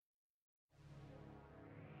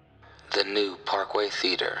the new Parkway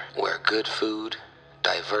Theater, where good food,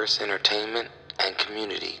 diverse entertainment, and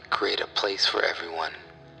community create a place for everyone.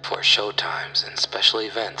 For showtimes and special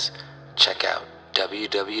events, check out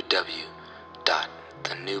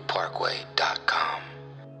www.thenewparkway.com.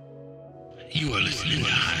 You are listening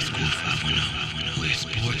to High School 510, where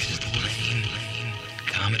sports is the lane,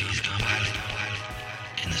 comedy is the pilot,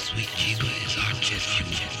 and the sweet Chiba is our jet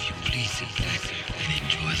fuel. Please sit back and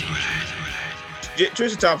enjoy the ride.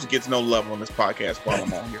 Tristan Thompson gets no love on this podcast while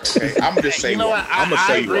I'm on here, okay? I'm going to say you know what?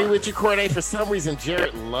 I agree with you, Corde. For some reason,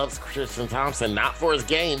 Jared loves Tristan Thompson, not for his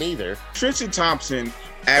game either. Tristan Thompson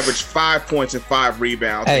averaged 5 points and 5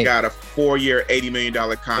 rebounds and got a 4-year, $80 million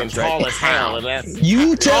contract. And tall as hell. And that's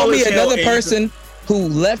you tell me another person who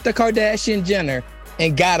left the Kardashian Jenner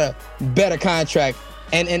and got a better contract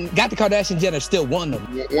and got the Kardashian Jenner still won them.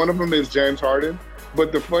 One of them is James Harden.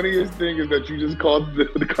 But the funniest thing is that you just called the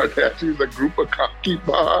Kardashians a group of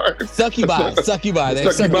concubines. Succubi.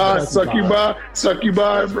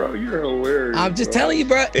 Succubi, bro. You're hilarious. I'm just telling you,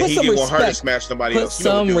 bro. Put some respect. Her to smash somebody else. Put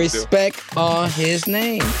some respect on his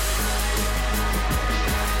name.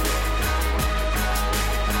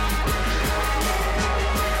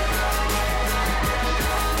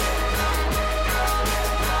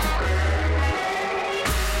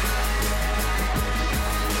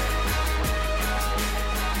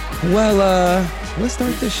 Well, let's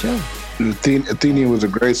start this show. Athenian was a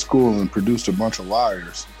great school and produced a bunch of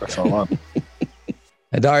liars. That's all I know.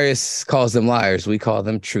 Darius calls them liars. We call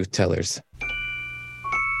them truth tellers.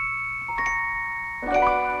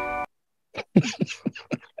 I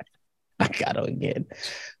got it again.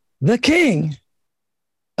 The king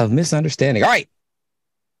of misunderstanding. All right.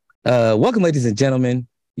 Welcome, ladies and gentlemen.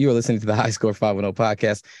 You are listening to the High Score 510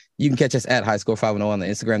 podcast. You can catch us at High Score 510 on the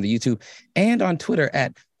Instagram, the YouTube, and on Twitter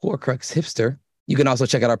at Horcrux Hipster. You can also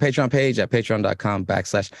check out our Patreon page at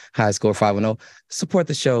patreon.com/High Score 510. Support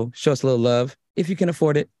the show. Show us a little love if you can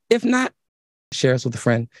afford it. If not, share us with a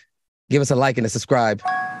friend. Give us a like and a subscribe.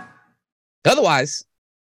 Otherwise,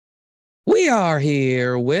 we are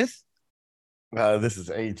here with... this is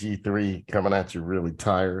AG3 coming at you really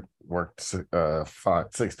tired. Worked 6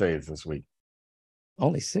 days this week.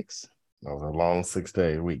 Only 6? That was a long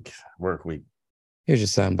 6-day work week. Here's your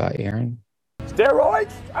soundbite, Aaron.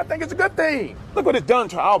 Steroids? I think it's a good thing. Look what it's done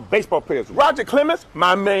to our baseball players. Roger Clemens,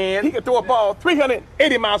 my man, he can throw a ball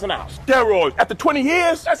 380 miles an hour. Steroids. After 20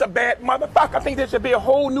 years, that's a bad motherfucker. I think there should be a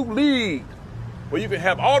whole new league where you can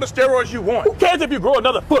have all the steroids you want. Who cares if you grow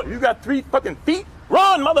another foot? You got 3 fucking feet?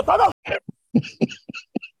 Run, motherfucker.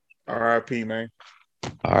 R.I.P., man.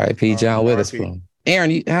 R.I.P. John Witherspoon.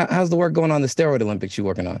 Aaron, how's the work going on the steroid Olympics you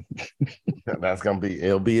working on?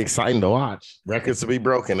 It'll be exciting to watch. Records will be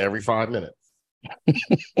broken every 5 minutes.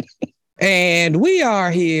 And we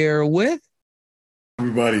are here with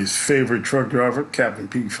everybody's favorite truck driver, Captain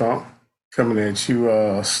Pete Funk, coming at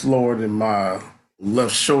you slower than my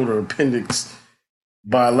left shoulder appendix,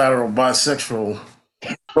 bilateral bisexual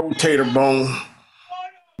rotator bone,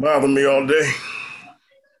 bother me all day.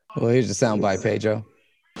 Well, here's the soundbite, Pedro.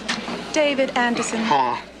 David Anderson,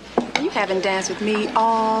 you haven't danced with me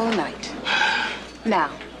all night. Now,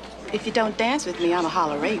 if you don't dance with me, I'm a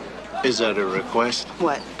holler rape. Is that a request?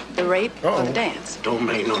 What? The rape or the dance? Don't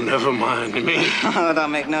make no never mind to me.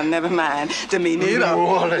 Don't make no never mind to me neither.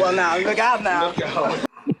 Well, now, look out now. Look out.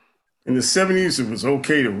 In the 70s, it was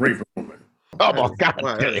okay to rape a woman. Oh, my God.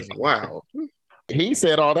 Wow. He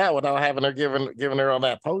said all that without having her giving her all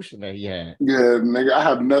that potion that he had. Yeah, nigga, I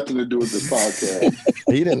have nothing to do with this podcast.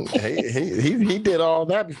 He didn't. He did all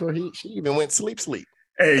that before she even went sleep.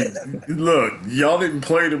 Hey, look, y'all didn't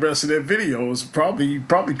play the rest of that video. It was probably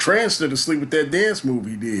tranced her to sleep with that dance move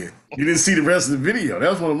he did. You didn't see the rest of the video.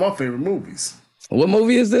 That was one of my favorite movies. What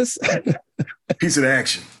movie is this? Piece of the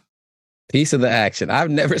Action. Piece of the Action.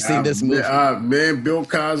 I've never seen this movie. Man, Bill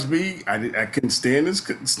Cosby, I couldn't stand his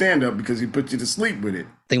stand-up because he put you to sleep with it. I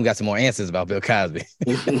think we got some more answers about Bill Cosby.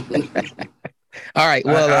 All right,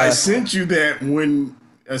 well... I sent you that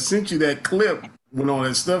clip when all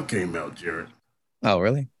that stuff came out, Jared. Oh,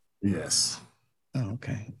 really? Yes. Oh,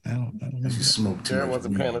 okay. I don't know. You smoked too much. Jared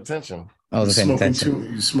wasn't paying attention. I wasn't paying attention.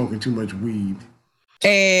 You're smoking too much weed.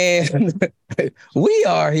 And we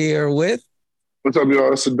are here with... What's up,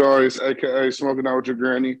 y'all? It's Darius, a.k.a. Smoking Out with Your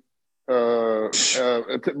Granny. But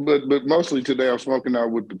mostly today I'm smoking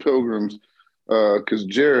out with the Pilgrims because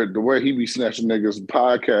Jared, the way he be snatching niggas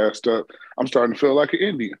podcast up, I'm starting to feel like an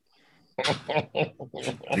Indian.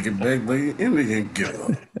 Nigga beg, lady, Indian get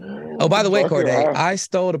up. Oh, by the way, Corde, I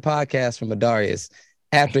stole the podcast from Darius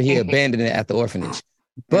after he abandoned it at the orphanage.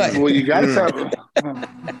 But well, you gotta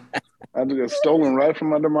I just got stolen right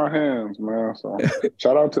from under my hands, man. So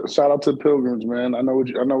shout out to Pilgrims, man. I know what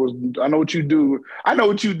you do. I know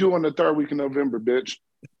what you do on the third week in November, bitch.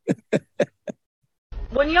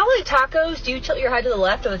 When y'all eat tacos, do you tilt your head to the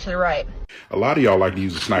left or to the right? A lot of y'all like to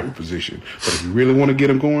use a sniper position, but if you really want to get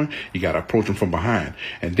them going, you got to approach them from behind.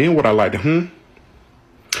 And then what I like to,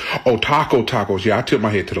 tacos. Yeah, I tilt my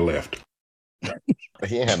head to the left.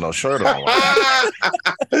 He ain't had no shirt on.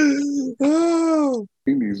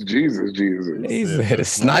 He needs Jesus. He's at a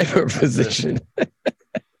sniper position.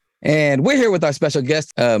 And we're here with our special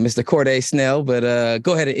guest, Mr. Corde Snell. But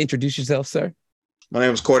go ahead and introduce yourself, sir. My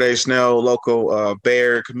name is Corde Snell, local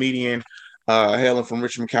Bear comedian, hailing from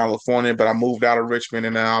Richmond, California. But I moved out of Richmond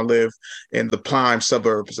and now I live in the prime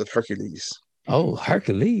suburbs of Hercules. Oh,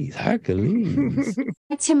 Hercules.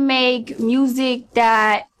 To make music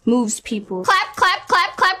that moves people. Clap, clap,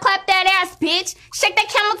 clap, clap, clap that ass, bitch. Shake that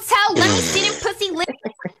camel toe. Let me see them pussy lips.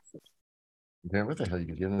 Man, what the hell you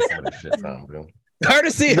getting into some of this shit from, Bill?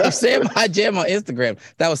 Courtesy of Sam My Jam on Instagram.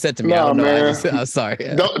 That was sent to me. Nah, I don't know. man. I'm sorry.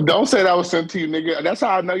 Don't say that was sent to you, nigga. That's how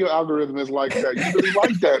I know your algorithm is like that. You really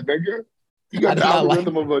like that, nigga. You got the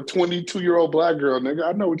algorithm of a 22-year-old black girl, nigga.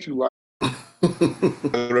 I know what you like.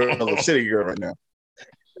 A city girl right now.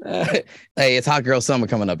 Hey, it's hot girl summer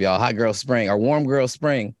coming up, y'all. Hot girl spring or warm girl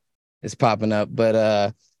spring is popping up.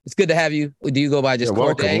 But it's good to have you. Do you go by just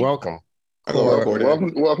Corde? Welcome.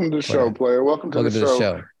 Welcome to the show, player. Welcome to the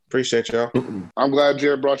show. Appreciate y'all. I'm glad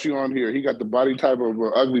Jared brought you on here. He got the body type of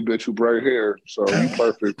an ugly bitch who braid hair, so he's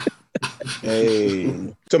perfect. Hey,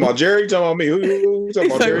 talking about Jerry? Talking about me? Who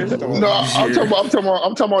talking about Jerry? I'm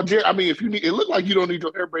talking about Jerry. I mean, if you need, it look like you don't need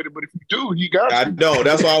your hair braided, but if you do, you got. I know.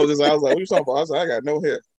 That's why I was like, what you talking about? I was like, I got no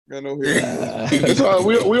hair. It's all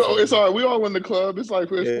right. It's all right. We all in the club. It's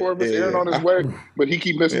like it's four of us. Aaron on his way, but he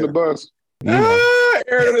keep missing the bus.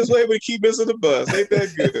 Aaron on his way, but he keep missing the bus. Ain't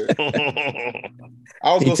that good?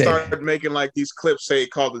 I was gonna start making like these clips,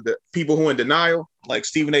 called the people who in denial, like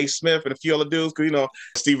Stephen A. Smith and a few other dudes. Cause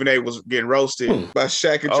Stephen A. was getting roasted by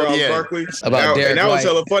Shaq and Charles Barkley. And that was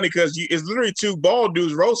hella funny because it's literally two bald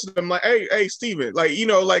dudes roasting them. Like, hey, Stephen, like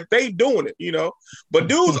like they doing it, But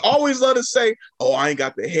dudes always love to say, "Oh, I ain't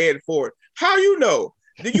got the head for it." How you know?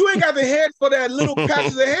 You ain't got the head for that little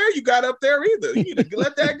patches of hair you got up there either. You need to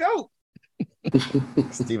let that go.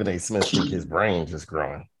 Stephen A. Smith think his brain just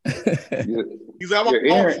growing. He's like,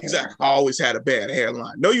 I always had a bad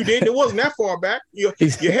hairline. No, you didn't. It wasn't that far back. Your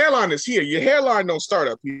hairline is here. Your hairline don't start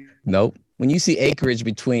up here. Nope. When you see acreage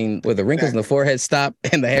between where the wrinkles in the forehead stop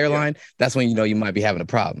and the hairline, that's when you know you might be having a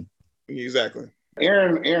problem. Exactly.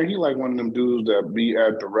 Aaron, he like one of them dudes that be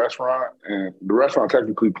at the restaurant and the restaurant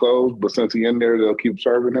technically closed, but since he in there, they'll keep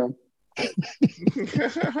serving him.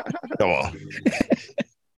 Come on.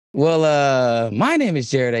 Well, my name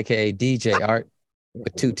is Jared, aka DJ Art,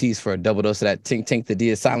 with 2 T's for a double dose of that tink tink. The D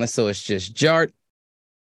is silent, so it's just Jart.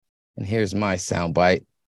 And here's my soundbite.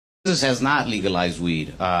 This has not legalized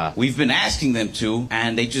weed. We've been asking them to,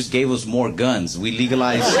 and they just gave us more guns. We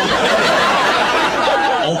legalized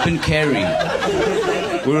open carry.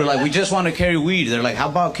 We were like, we just want to carry weed. They're like, how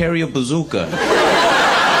about carry a bazooka?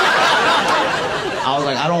 I was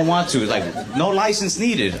like, I don't want to. It's like, no license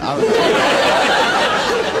needed.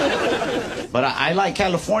 But I like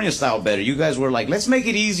California style better. You guys were like, let's make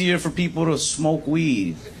it easier for people to smoke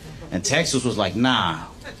weed. And Texas was like, nah,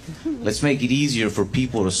 let's make it easier for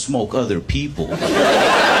people to smoke other people.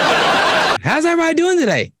 How's everybody doing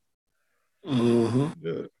today?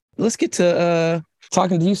 Mm-hmm. Let's get to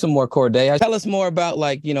talking to you some more, Corde. Tell us more about,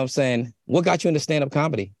 what got you into stand-up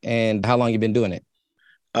comedy and how long you've been doing it.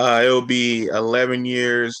 It'll be 11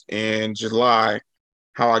 years in July.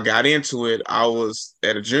 How I got into it, I was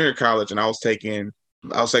at a junior college and I was taking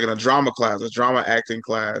a drama class, a drama acting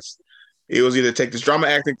class. It was either take this drama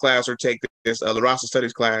acting class or take this La Raza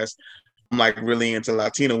Studies class. I'm like really into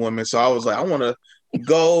Latino women. So I was like, I want to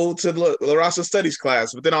go to the La Raza Studies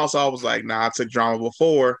class. But then also I was like, nah, I took drama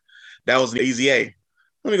before. That was the Easy A.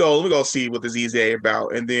 Let me go see what this Easy A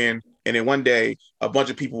about. And then one day a bunch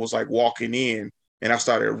of people was like walking in and I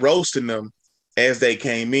started roasting them as they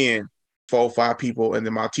came in. 4 or 5 people, and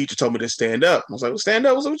then my teacher told me to stand up. I was like, well, stand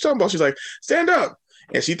up? What you talking about? She's like, stand up.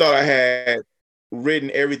 And she thought I had written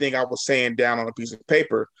everything I was saying down on a piece of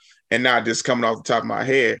paper and not just coming off the top of my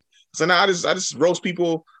head. So now I just roast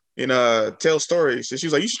people and tell stories. And she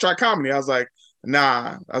was like, you should try comedy. I was like,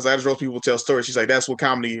 nah. I just roast people, tell stories. She's like, that's what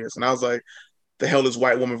comedy is. And I was like, the hell this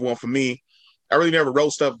white woman want from me? I really never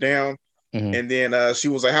wrote stuff down. Mm-hmm. And then she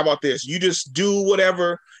was like, how about this? You just do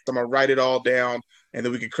whatever. I'm going to write it all down. And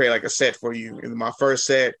then we could create like a set for you. And my first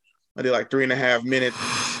set, I did like 3.5 minutes.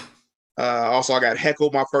 Also, I got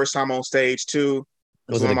heckled my first time on stage too.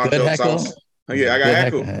 Was it a good heckle? I got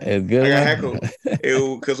heckled. It's good. I got heckled.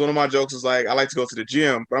 Because one of my jokes was like, I like to go to the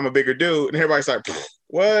gym, but I'm a bigger dude. And everybody's like,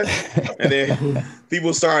 what? And then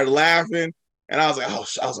people started laughing. And I was like,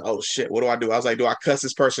 oh shit, what do I do? I was like, do I cuss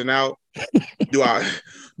this person out? Do I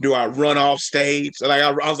run off stage? Like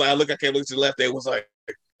I was like, I can't look to the left. They was like,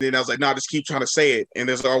 then I was like, no, just keep trying to say it. And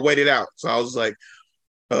then so I waited out. So I was like,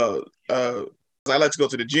 I like to go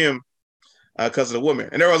to the gym because of the woman.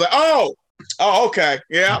 And everyone was like, oh, okay.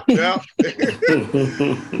 Yeah. And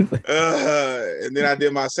then I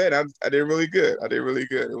did my set. I did really good.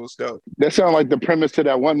 It was dope. That sounds like the premise to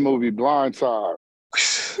that one movie, Blindside.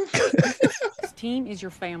 This team is your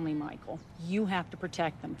family, Michael. You have to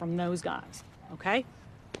protect them from those guys, okay?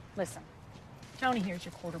 Listen, Tony here's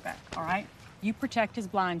your quarterback, all right? You protect his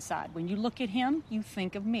blind side. When you look at him, you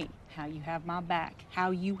think of me, how you have my back,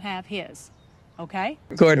 how you have his, okay?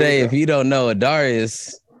 Corde, if you don't know,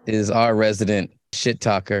 Adarius is our resident shit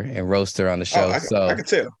talker and roaster on the show. I could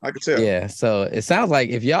tell. Yeah, so it sounds like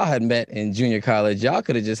if y'all had met in junior college, y'all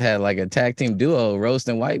could have just had like a tag team duo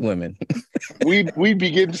roasting white women. We'd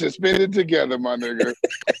be getting suspended together, my nigga.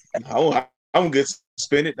 I'm good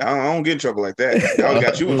suspended. I don't get in trouble like that. I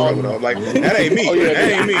got you in trouble though. Like that ain't me.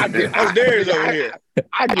 That ain't me. That's Darius over here.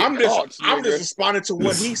 I'm just responding to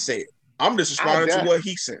what he said. I'm just responding to what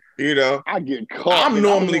he said. You know, I get caught. I'm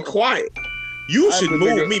normally quiet. You should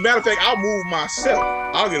move me. Matter of fact, I'll move myself.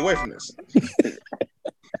 I'll get away from this.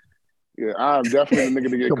 Yeah, I'm definitely the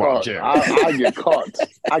nigga to get caught.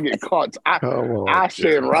 I get caught. I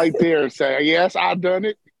stand right there and say, yes, I done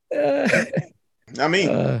it. I mean,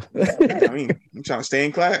 I'm trying to stay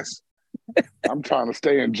in class. I'm trying to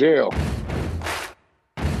stay in jail.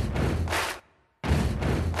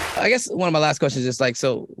 I guess one of my last questions is like,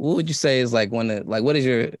 so what would you say is like what is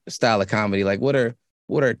your style of comedy? Like what are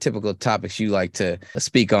typical topics you like to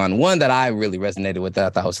speak on? One that I really resonated with that I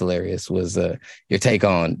thought was hilarious was your take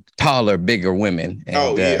on taller, bigger women.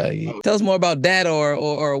 And, tell us more about that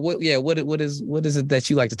or what is it that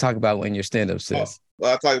you like to talk about in your stand-up, sis?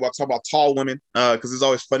 Well, I talk about tall women because it's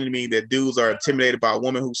always funny to me that dudes are intimidated by a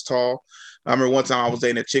woman who's tall. I remember one time I was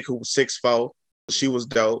dating a chick who was 6'4". She was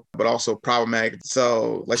dope, but also problematic.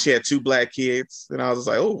 So like she had 2 black kids, and I was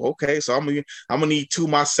like, oh, okay. So I'm gonna need 2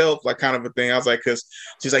 myself, like kind of a thing. I was like, because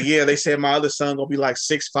she's like, yeah, they said my other son gonna be like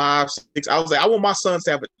 6'5", 6. I was like, I want my sons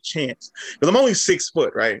to have a chance because I'm only 6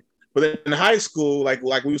 foot, right? But then in high school, like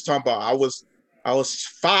we was talking about, I was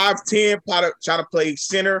 5'10", trying to play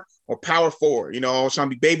center or power forward. You know, I was trying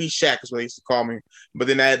to be Baby Shaq is what they used to call me. But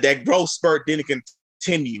then that growth spurt didn't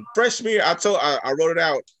continue. Freshman year, I wrote it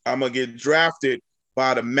out. I'm gonna get drafted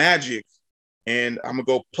by the Magic, and I'm gonna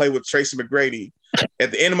go play with Tracy McGrady. At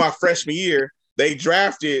the end of my freshman year, they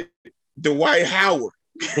drafted Dwight Howard.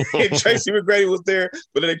 And Tracy McGrady was there,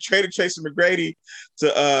 but then they traded Tracy McGrady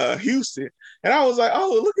to Houston, and I was like,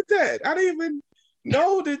 "Oh, look at that! I didn't even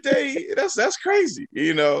know that they. That's crazy,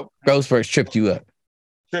 you know." Growth spurts tripped you up.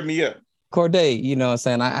 Tripped me up. Corde, you know what I'm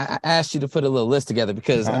saying? I asked you to put a little list together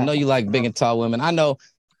because I know you like big and tall women. I know,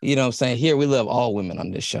 you know what I'm saying? Here we love all women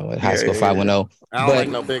on this show at High School 510. I don't like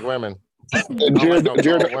no big women. And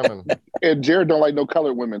Jared don't like no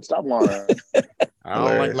colored women. Stop lying. I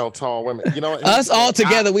don't like no tall women. You know, us all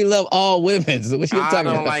together, we love all women. So what you talking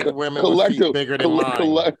about? I don't like women with feet bigger than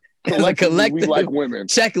mine. Collectively, we like women.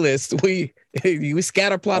 Checklist. We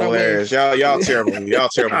scatter plot our way. Y'all terrible.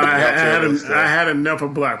 I had enough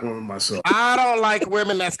of black women myself. I don't like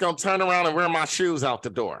women that's gonna turn around and wear my shoes out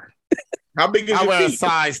the door. How big is your feet? I wear a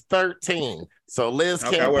size 13. So Liz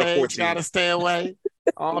Campaign gotta stay away.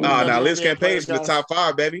 No, Liz Campaign's in the top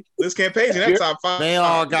 5, baby. Liz Campaign's in that top 5. They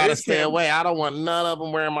all gotta stay away. I don't want none of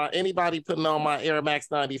them wearing anybody putting on my Air Max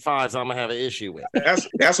 95s. I'm gonna have an issue with.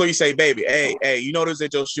 That's what you say, baby. Hey, you know those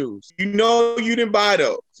at your shoes. You know you didn't buy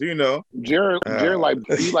those. You know. Jared like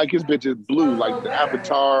he like his bitches blue, like the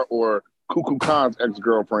Avatar or Kuku Khan's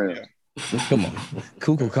ex-girlfriend. Yeah. Come on,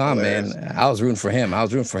 Kuku Khan, man. I was rooting for him. I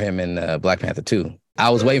was rooting for him in Black Panther 2. I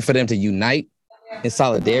was waiting for them to unite in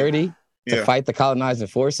solidarity. To fight the colonizing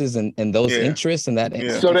forces and those interests and that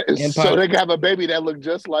empire. So they can have a baby that look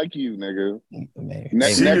just like you, nigga.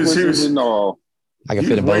 Necklaces and all. I can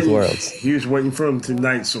fit in both worlds. He was waiting for them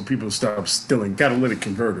tonight so people stop stealing catalytic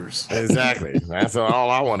converters. Exactly. That's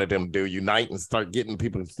all I wanted them to do, unite and start getting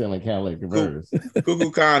people stealing catalytic converters.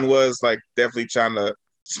 Kuku Khan was like definitely trying to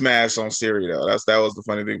smash on Siri though. That was the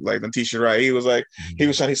funny thing. Like the T-shirt, right? He was like,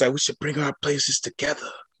 he's like, we should bring our places together.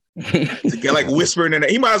 To get like whispering in there.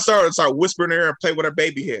 He might start whispering in there and play with her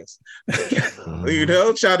baby hairs. You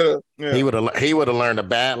know, try to. He would have learned a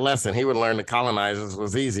bad lesson. He would have learned the colonizers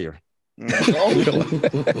was easier.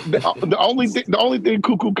 The only thing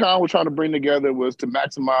Cuckoo Khan was trying to bring together was to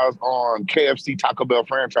maximize on KFC Taco Bell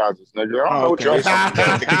franchises. Nigga, I don't know what y'all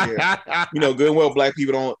talking about. You know, good and well, black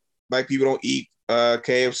people don't eat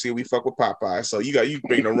KFC. We fuck with Popeye. So you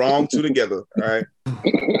bring the wrong two together. All right.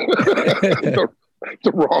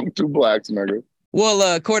 The wrong two blacks, nigga.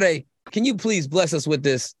 Well, Corde, can you please bless us with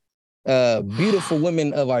this beautiful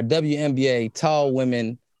women of our WNBA, tall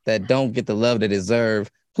women that don't get the love they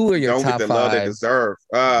deserve? Who are your don't top get the love they five deserve?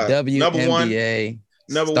 WNBA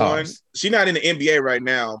number stars? one. She's not in the NBA right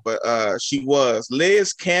now, but she was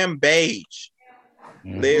Liz Cambage.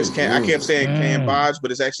 I kept saying Cambage,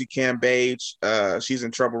 but it's actually Cambage. She's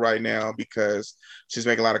in trouble right now because she's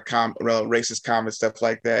making a lot of racist comments, stuff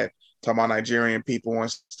like that, talking about Nigerian people and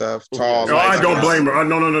stuff. Tall. No, I don't blame her.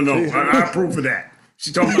 No. I approve of that.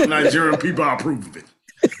 She's talking about Nigerian people. I approve of it.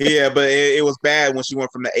 Yeah, but it was bad when she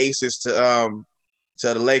went from the Aces to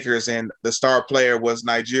the Lakers, and the star player was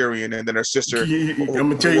Nigerian, and then her sister. I'm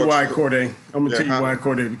gonna tell you why, Corde.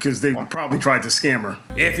 Because they probably tried to scam her.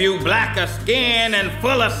 If you black of skin and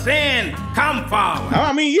full of sin, come forward.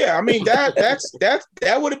 I mean,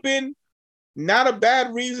 that would have been not a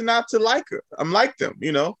bad reason not to like her. I'm like them,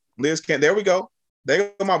 you know. Liz can't. There we go.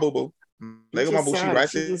 There go my boo boo. There go my boo. She right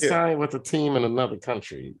there. She signed with a team in another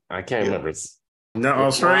country. I can't remember. It's not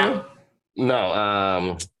Australia.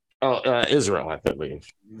 No. Israel, I believe.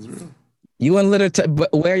 You wouldn't let her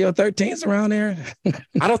wear your 13s around there?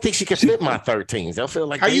 I don't think she can fit my 13s. They'll feel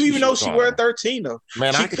like. How you even know she wear 13 though?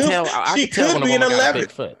 Man, I could tell. She could be an 11.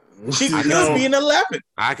 She could be an 11.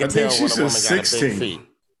 I can tell when a woman 16. Got a big feet.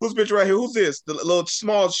 Who's bitch right here? Who's this? The little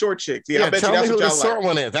small short chick. Yeah, I bet tell you that's me what who y'all the short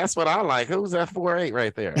one is. That's what I like. Who's that 4'8"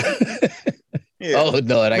 right there? Yeah. Oh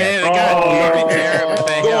no!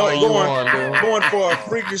 Going for a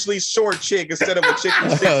freakishly short chick instead of a chick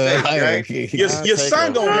with 6'8", right? Your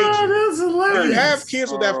son gonna hate you. When you have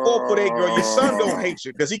kids with that 4'8" girl, your son gonna hate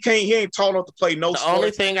you because he ain't tall enough to play no sports. The only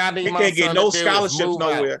thing I need, he can't get no scholarships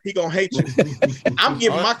nowhere. He gonna hate you. I'm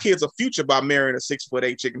giving my kids a future by marrying a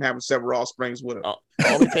 6'8" chick and having several offsprings with her. The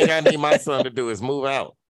only thing I need my son to do is move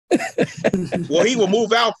out. Well, he will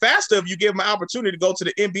move out faster if you give him an opportunity to go to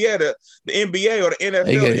the NBA, or the NFL,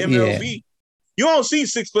 the MLB. Yeah. You don't see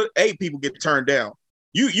 6'8" people get turned down.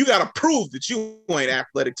 You got to prove that you ain't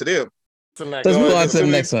athletic to them. Let's move on to the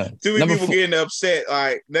next one. Too many people getting upset. All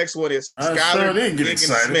right, next one is Skylar Diggins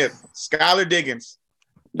Smith. Skylar Diggins.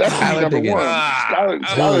 That's number one.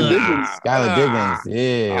 Skylar Diggins. Skylar Diggins.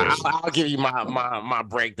 Yeah. I'll give you my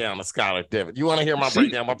breakdown of Skylar Diggins. You want to hear my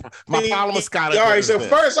breakdown? My problem with Skylar Diggins. All right, so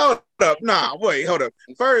first, hold up. Hold up.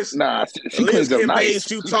 First, she cleans up nice.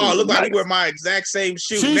 Too tall. Look like he wear my exact same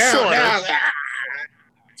shoe.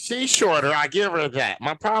 She's shorter. I give her that.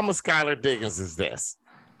 My problem with Skylar Diggins is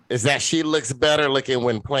that she looks better looking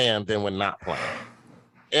when playing than when not playing.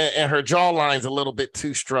 And her jawline's a little bit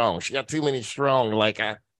too strong. She got too many strong. Like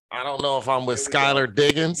I don't know if I'm with Skylar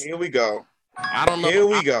Diggins. Here we go. I don't know. Here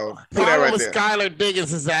we go. The problem with Skylar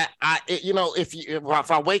Diggins is that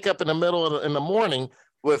if I wake up in the morning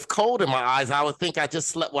with cold in my eyes, I would think I just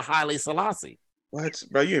slept with Haile Selassie. What,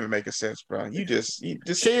 bro? You even making sense, bro. You just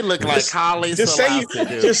she look like Haile Selassie.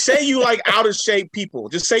 Just say you like out of shape people.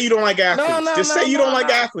 Just say you don't like athletes. Say you don't like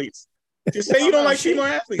athletes. Just say you don't like female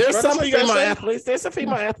athletes. There's some female athletes. There's some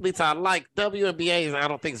female athletes I like. WNBA, I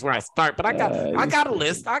don't think is where I start, but I got a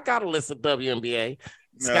list. I got a list of WNBA.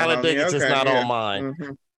 Skylar Diggins is not on mine.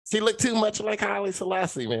 Mm-hmm. She looked too much like Haile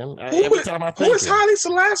Selassie, man. Every time I think who is Haile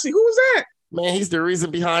Selassie? Who is that? Man, he's the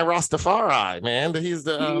reason behind Rastafari, man. He's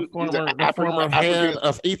the former head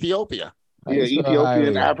of Ethiopia. Yeah,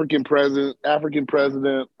 Ethiopian African president.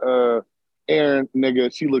 Aaron,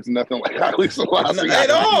 nigga, she looks nothing like Haile Selassie at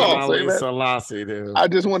all. Haile Selassie, dude. I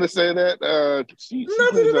just want to say that she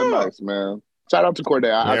cleans up nice, man. Shout out to Corde.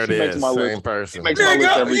 She makes my list. Same person. Makes my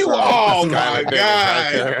list every time. Oh my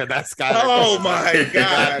god! That's Skylar. Oh my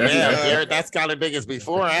god! Yeah, that's Skylar Diggins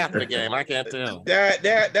before or after the game. I can't tell.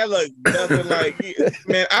 That looked nothing like.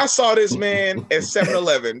 Man, I saw this man at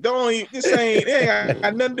 7-Eleven. This ain't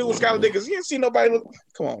got nothing to do with Skylar Diggins. You didn't see nobody look.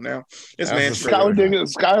 Come on now, Skylar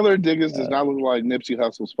Diggins does not look like Nipsey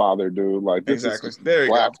Hussle's father, dude. Like this exactly. There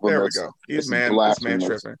we go. This man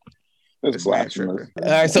tripping. It's blasphemous.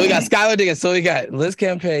 All right, so we got Skylar Diggins. So we got Liz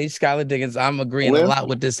Cambage, Skylar Diggins. I'm agreeing a lot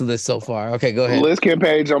with this list so far. Okay, go ahead. Liz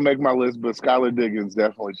Cambage, I'll make my list, but Skylar Diggins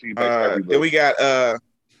definitely. She makes every list.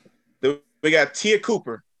 Then we got Tia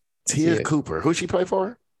Cooper. Tia Cooper. Who she play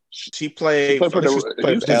for? She played for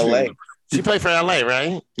LA. She played for LA,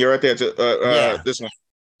 right? You're right there. This one.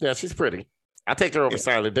 Yeah, she's pretty. I take her over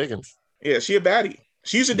Skylar Diggins. Yeah, she a baddie.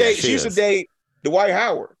 She used to date. She used to date Dwight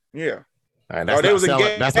Howard. Yeah. All right, that's, they not was selling,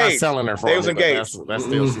 engaged. that's not selling her for They me. was engaged. That's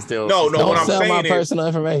still, she's still. No, she's no. still What I'm sell my saying is, personal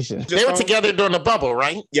information. they were together during the bubble,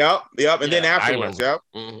 right? Yep. And then Yeah, afterwards, yep.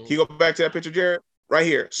 Mm-hmm. Can you go back to that picture, Jared? Right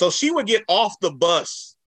here. So she would get off the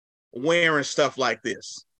bus wearing stuff like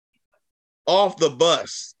this. Off the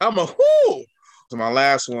bus. I'm a whoo. So my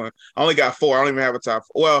last one. I only got 4. I don't even have a top.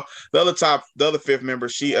 Well, the other 5th member,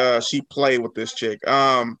 she played with this chick.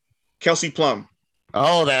 Kelsey Plum.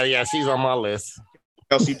 Oh, she's on my list.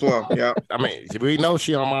 Kelsey Plum, yeah. I mean, we know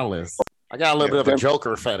she on my list. I got a little bit of a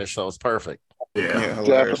Joker fetish, so it's perfect.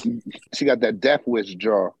 Yeah, she got that death wish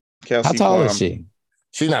jaw. Kelsey How tall Plum. is she?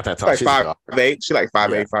 She's not that tall. Like she's 5'8". She's like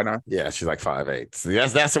 5'8", 5'9". Yeah, she's like 5'8". See,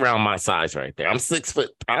 that's around my size right there. I'm 6 foot.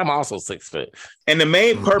 I'm also 6 foot. And the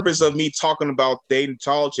main purpose of me talking about dating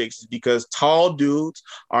tall chicks is because tall dudes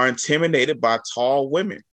are intimidated by tall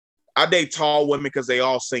women. I date tall women because they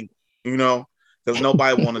all single, because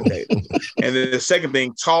nobody want to date them. And then the second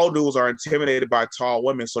thing, tall dudes are intimidated by tall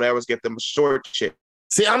women, so they always get them a short chick.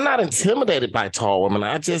 See, I'm not intimidated by tall women.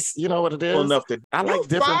 I just, you know what it is? I like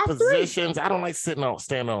different positions. I don't like standing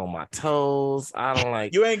on my toes. I don't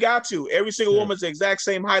like. You ain't got to. Every single woman's the exact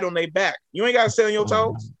same height on their back. You ain't got to stand on your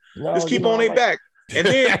toes. No, just keep on their back. And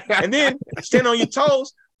then stand on your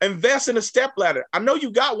toes. Invest in a step ladder. I know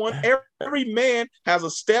you got one. Every man has a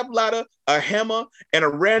step ladder, a hammer, and a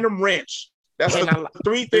random wrench. That's the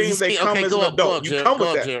 3 things they come as an adult. You come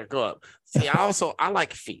with that. Jared, go up. See, I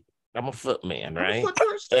like feet. I'm a foot man, right?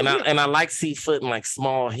 And I like see foot in like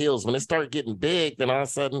small heels. When they start getting big, then all of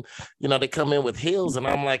a sudden, they come in with heels, and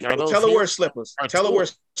I'm like, are those? Tell her wear slippers. Tell her wear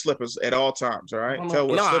slippers at all times. All right. Tell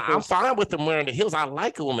her wear slippers. I'm fine with them wearing the heels. I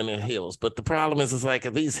like a woman in heels, but the problem is like,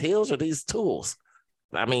 are these heels or these tools?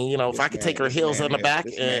 I mean, if I could take her heels on the back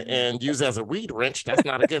and use as a reed wrench, that's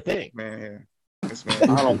not a good thing.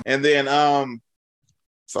 And then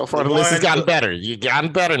so far the list has gotten better. You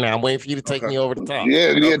gotten better now. I'm waiting for you to take me over the top.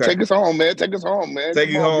 Yeah, take us home, man. Take us home, man. Take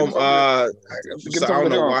you home. So I don't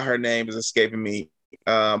know why her name is escaping me.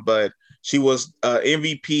 But she was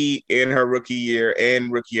MVP in her rookie year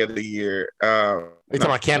and rookie of the year. You talking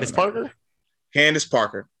about Candace Parker? Candace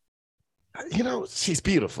Parker. She's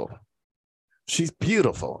beautiful. She's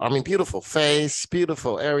beautiful. I mean, beautiful face,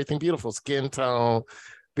 beautiful everything, beautiful skin tone,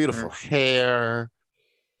 beautiful hair.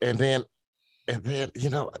 And then,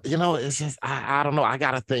 it's just, I don't know. I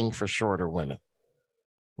got a thing for shorter women.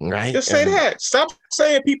 Right? Just say that. Stop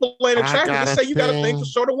saying people ain't attractive. Just say you got a thing for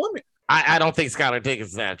shorter women. I don't think Skylar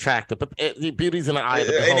Diggins is that attractive, but beauty's in the eye of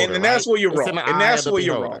the beholder. And that's where you're wrong. And that's where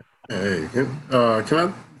you're wrong. Hey,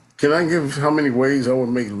 can I give how many ways I would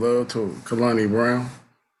make love to Kalani Brown?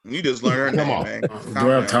 You just learned her name, man. Do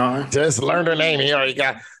I have time? Just learned her name. He already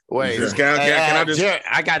got. Wait, can I just?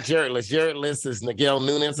 I got Jared list. Jared list is Miguel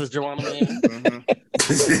Nunes is Joanna Man.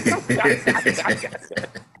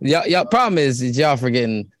 Y'all problem is y'all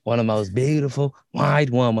forgetting one of the most beautiful white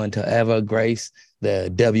woman to ever grace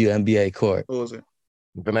the WNBA court. Who was it?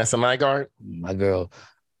 Vanessa Nygaard. My girl,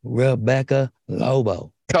 Rebecca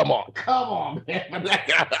Lobo. Come on, man.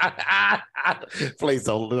 Please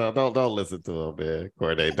don't listen to him, man.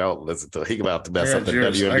 Corde, don't listen to him. He about to mess up the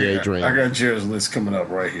WNBA dream. I got Jared's list coming up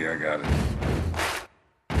right here. I got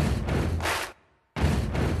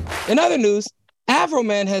it. In other news, Afro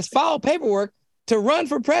Man has filed paperwork to run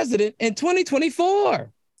for president in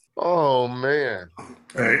 2024. Oh, man.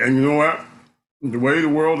 Hey, and you know what? The way the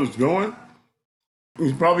world is going,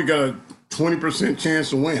 he's probably got a 20%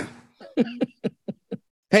 chance to win.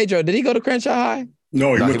 Pedro, did he go to Crenshaw High?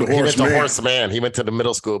 No, he went to Horace Mann. He went to the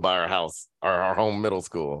middle school by our house, our home middle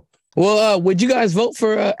school. Well, would you guys vote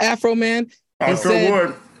for Afro Man? I sure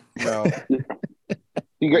would. No.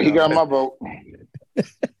 He got my vote.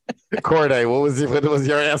 Corde, what was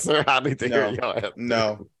your answer? I need to hear your answer.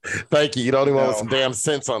 No. Thank you. You don't even want some damn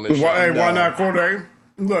sense on this. Why not, Corde?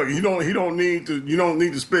 Look, you don't need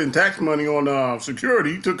to spend tax money on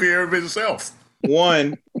security. He took care of it himself.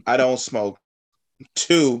 1, I don't smoke.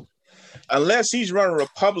 2, unless he's running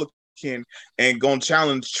Republican and gonna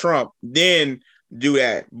challenge Trump, then do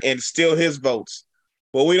that and steal his votes.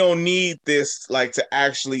 But we don't need this to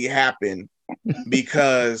actually happen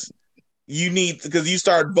because you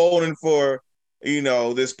start voting for you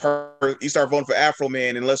start voting for Afro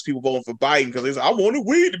Man and less people voting for Biden because I wanted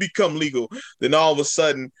weed to become legal. Then all of a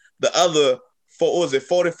sudden the other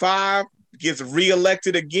 45 gets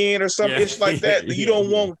reelected again or something like that. You don't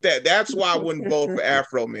want that. That's why I wouldn't vote for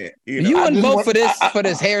Afro Man. You wouldn't vote for this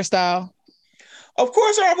hairstyle? Of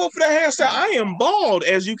course I vote for that hairstyle. I am bald,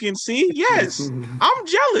 as you can see. Yes. I'm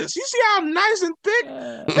jealous. You see how nice and thick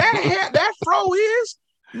that fro is?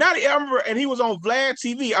 Not ever. And he was on Vlad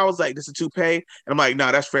TV. I was like, this is a toupee. And I'm like, no,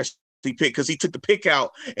 that's fresh he picked because he took the pick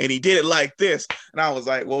out and he did it like this, and I was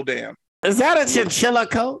like, well, damn. Is that a chinchilla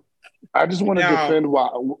coat? I just want to defend why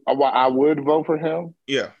I would vote for him.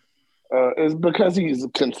 Yeah. Is because he's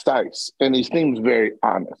concise and he seems very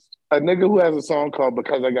honest. A nigga who has a song called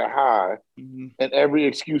Because I Got High and every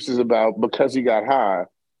excuse is about because he got high.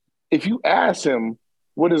 If you ask him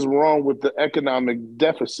what is wrong with the economic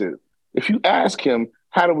deficit, if you ask him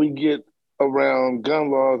how do we get around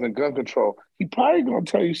gun laws and gun control, he probably going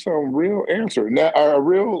to tell you some real answer. Now, a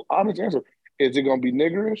real honest answer. Is it going to be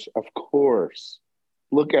niggerish? Of course.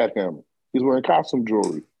 Look at him. He's wearing costume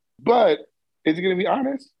jewelry. But is he going to be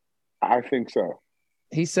honest? I think so.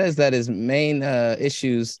 He says that his main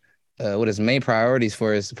issues, what his main priorities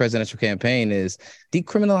for his presidential campaign is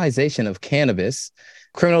decriminalization of cannabis,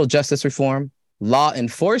 criminal justice reform, law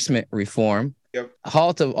enforcement reform,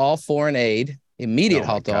 halt of all foreign aid, immediate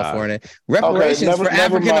halt to all foreign aid, reparations for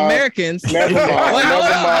African Americans.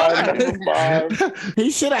 Never mind. He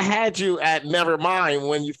should have had you at never mind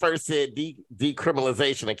when you first said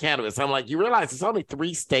decriminalization of cannabis. I'm like, you realize it's only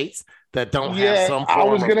 3 states that don't have some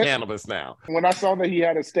form of cannabis now. When I saw that he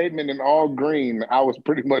had a statement in all green, I was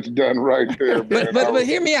pretty much done right there. But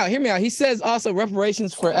hear me out. He says also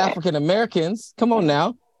reparations for African Americans. Come on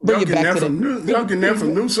now. Bring it back to y'all getting that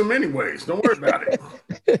from Newsom anyways. Don't worry about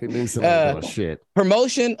it. Newsom shit.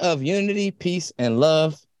 Promotion of unity, peace, and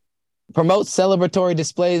love. Promote celebratory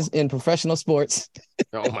displays in professional sports.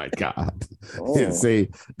 Oh my God. See,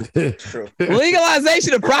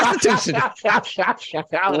 legalization of prostitution. I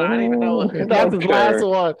don't even know. That's his last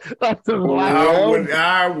one. That's his last one.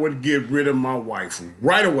 I would get rid of my wife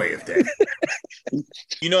right away if that.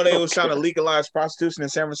 You know they was trying to legalize prostitution in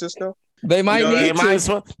San Francisco? They might They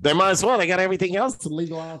might as well. They got everything else to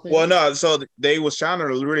legalize. Well, no. So they was trying to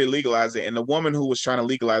really legalize it, and the woman who was trying to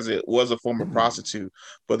legalize it was a former prostitute.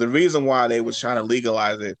 But the reason why they was trying to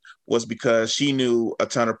legalize it was because she knew a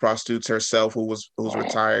ton of prostitutes herself who was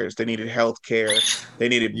retired. They needed health care, they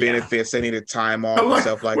needed benefits, they needed time off and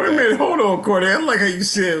stuff like that. Wait a minute, hold on, Corde. I like how you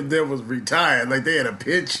said they was retired, like they had a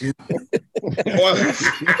pension. Well,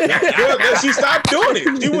 she stopped doing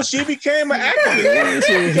it. She became an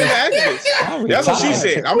activist. That's what she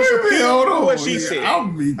said. I'm just repeating what she said.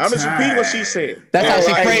 I'm just repeating what she said. That's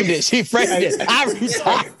how she framed it. She framed it. I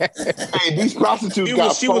retired. Hey, these prostitutes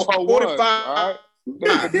got she was 45.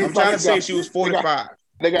 Right? I'm trying to say she was 45.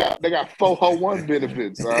 They got 401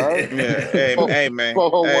 benefits. All right. Yeah. Hey, man.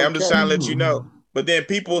 Hey, I'm just trying to let you know. But then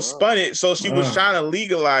people spun it, so she was trying to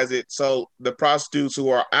legalize it so the prostitutes who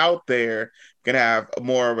are out there can have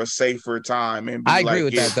more of a safer time. And I agree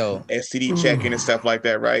with that, though. STD checking and stuff like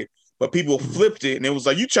that, right? But people flipped it, and it was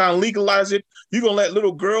like, you trying to legalize it? You gonna let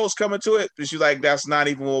little girls come into it? And she's like, that's not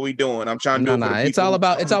even what we doing. I'm trying to do it. No. It's all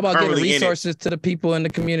about getting resources to the people in the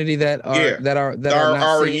community that are not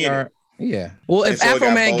already in it. Yeah. Well, if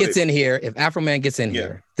Afro Man gets in here,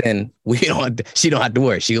 then she don't have to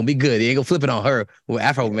worry. She gonna be good. They ain't gonna flip it on her with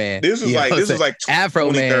Afro Man. This was like Afro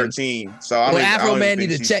 2013. Man. So Afro Man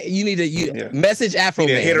need to check. You need to message Afro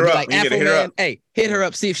Man. Hit her up. Like Afro Man, hey, hit her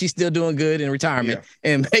up. See if she's still doing good in retirement,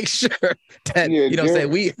 and make sure that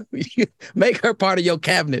we make her part of your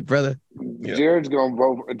cabinet, brother. Yeah. Jared's gonna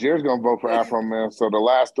vote for Afro Man, so the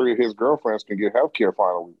last 3 of his girlfriends can get health care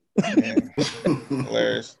finally.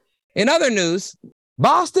 Hilarious. In other news,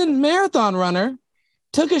 Boston Marathon runner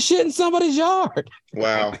took a shit in somebody's yard.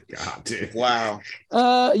 Wow. God, dude. Wow.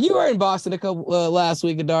 You were in Boston last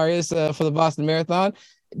week, Darius, for the Boston Marathon.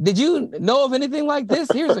 Did you know of anything like this?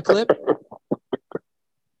 Here's a clip.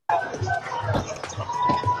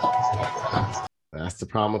 That's the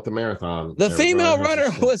problem with the marathon. The female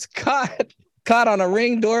runner was caught on a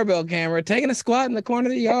Ring doorbell camera taking a squat in the corner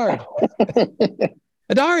of the yard.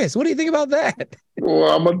 Darius, what do you think about that?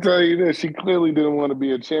 Well, I'm gonna tell you this: she clearly didn't want to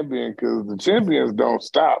be a champion because the champions don't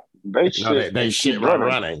stop. They shit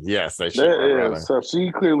running. Yes, they shit running. So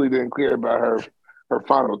she clearly didn't care about her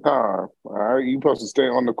final time. All right, you supposed to stay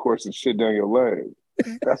on the course and shit down your leg.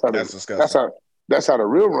 That's disgusting. That's how the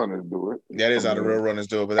real runners do it. That is how the real runners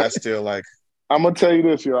do it, but that's still like. I'm gonna tell you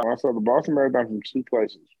this, y'all. I saw the Boston Marathon from 2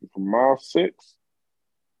 places: from mile 6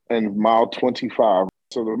 and mile 25.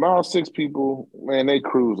 So the mile 6 people, man, they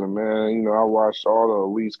cruising, man. You know, I watched all the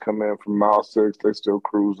elites come in from mile 6. They still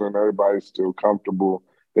cruising. Everybody's still comfortable.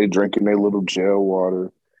 They drinking their little gel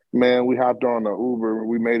water. Man, we hopped on the Uber.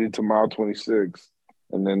 We made it to mile 26.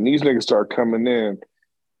 And then these niggas start coming in.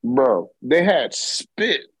 Bro, they had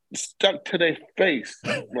spit stuck to their face,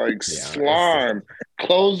 like slime,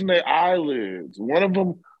 closing their eyelids. One of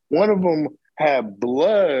them had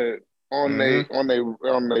blood on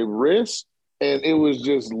their wrist. And it was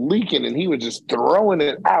just leaking, and he was just throwing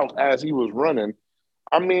it out as he was running.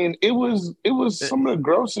 I mean, it was some of the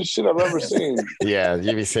grossest shit I've ever seen. Yeah,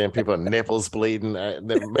 you be seeing people nipples bleeding.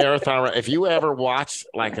 The marathon. If you ever watch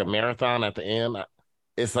like a marathon at the end,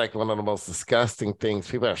 it's like one of the most disgusting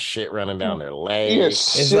things. People have shit running down their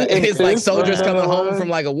legs. It's like soldiers coming home from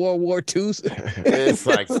like a World War II. It's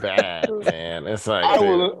like bad, man. It's like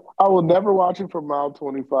I will never watch it from mile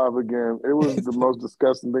 25 again. It was the most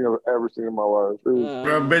disgusting thing I've ever seen in my life.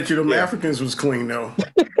 I bet you them Africans was clean though.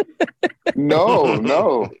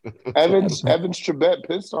 No. Evans Trebet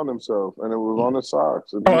pissed on himself, and it was on his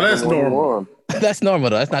socks. Oh, that's normal. That's normal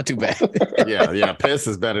though. That's not too bad. Yeah. Piss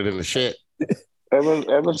is better than the shit.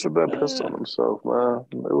 Evans Trebet pissed on himself, man.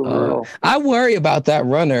 It was real. I worry about that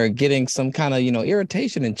runner getting some kind of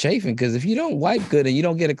irritation and chafing, because if you don't wipe good and you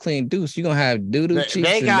don't get a clean deuce, you're gonna have doo-doo cheeks.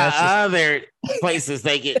 They got other places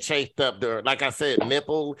they get chafed up there. Like I said,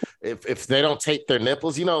 nipple. If they don't tape their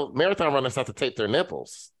nipples, marathon runners have to tape their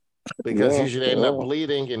nipples because usually they end up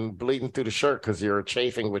bleeding through the shirt because you're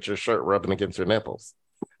chafing with your shirt rubbing against your nipples.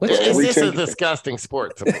 It's a disgusting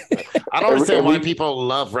sport to me. I don't understand why people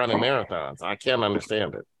love running marathons. I can't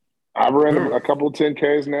understand it. I've ran a couple of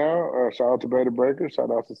 10Ks now. Shout out to Beta Breaker.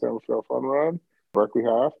 Shout out to San Rafael Fun Run, Berkeley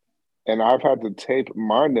Half. And I've had to tape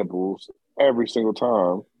my nipples every single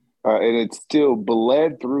time. And it still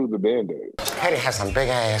bled through the Band-Aid. Petty has some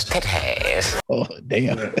big-ass titties. Oh,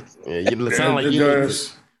 damn. Yeah, you sound like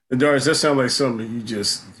Darius, that sounds like something you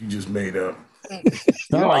just made up.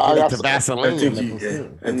 Sound like you need to Vaseline. I think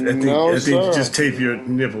you just tape your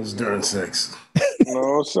nipples during sex.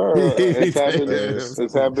 No, sir.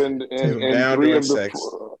 It's happened in 3 of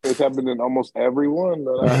the. It's happened in almost every one.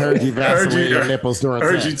 I heard you Vaseline your nipples during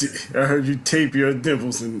sex. I heard you tape your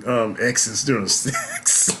nipples and X's during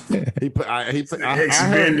sex. I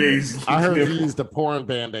heard you use the porn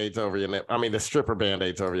band-aids over your nip. I mean, the stripper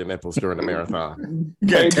band-aids over your nipples during the marathon. You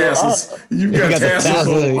got tassels. You got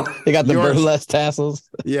tassels. They got the burlesque tassels.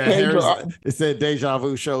 Yeah, it said Deja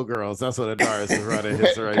Vu Showgirls. That's what Adaris is running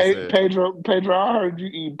his race. Pedro, I heard you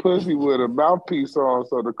eat pussy with a mouthpiece on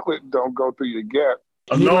so the clit don't go through your gap.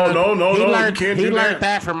 No, you can't he do learned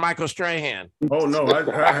that from Michael Strahan. Oh, no,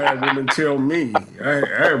 I had women tell me.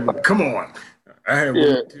 Come on. I had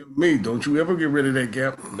women tell me, don't you ever get rid of that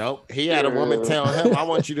gap. Nope. He had a woman tell him, I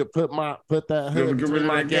want you to put that hook through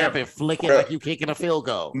my gap and flick it like you kicking a field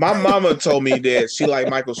goal. My mama told me that she liked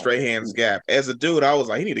Michael Strahan's gap. As a dude, I was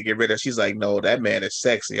like, he need to get rid of it. She's like, no, that man is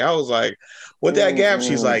sexy. I was like, with that gap?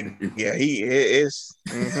 She's like, yeah, he is.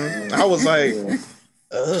 Mm-hmm. I was like,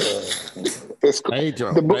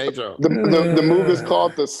 Pedro. The move is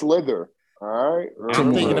called the slither. All right.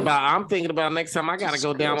 I'm thinking about next time I gotta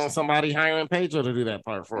go down on somebody hiring Pedro to do that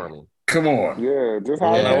part for me. Come on. Yeah, just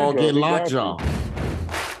and I won't get lockjaw.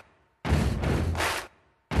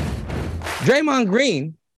 Draymond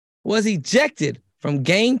Green was ejected from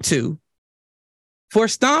Game 2 for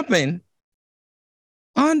stomping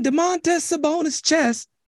on Domantas Sabonis' chest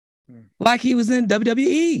like he was in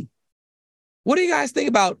WWE. What do you guys think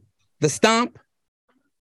about the stomp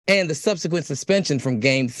and the subsequent suspension from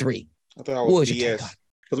Game 3? I thought it was BS.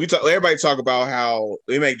 Because everybody talk about how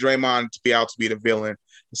they make Draymond to be the villain and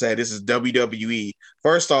say this is WWE.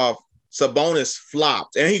 First off, Sabonis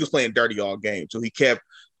flopped, and he was playing dirty all game. So he kept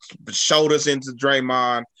shoulders into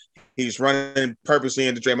Draymond. He's running purposely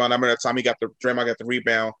into Draymond. I remember that time Draymond got the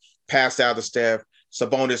rebound, passed out to Steph.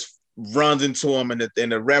 Sabonis runs into him, and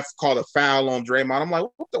the ref called a foul on Draymond. I'm like,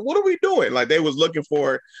 what are we doing? Like, they was looking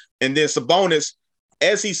for it. And then Sabonis,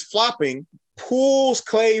 as he's flopping, pulls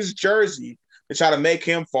Clay's jersey to try to make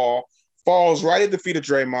him fall, falls right at the feet of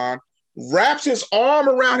Draymond, wraps his arm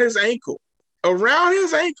around his ankle.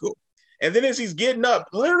 And then as he's getting up,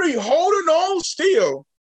 literally holding on still,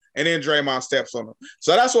 and then Draymond steps on him.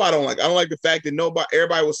 So that's what I don't like. I don't like the fact that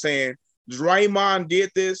everybody was saying Draymond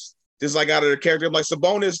did this like out of the character. Like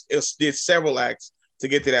Sabonis did several acts to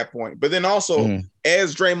get to that point. But then also,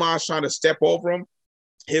 as Draymond's trying to step over him,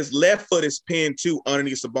 his left foot is pinned too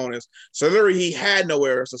underneath Sabonis. So literally he had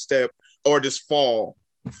nowhere else to step or just fall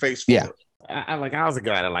face forward. I was a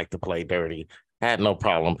guy that liked to play dirty. Had no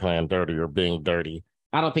problem playing dirty or being dirty.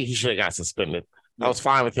 I don't think he should have got suspended. I was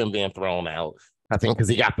fine with him being thrown out. I think because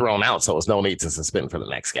he got thrown out, so there's no need to suspend for the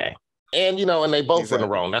next game. And and they both were in the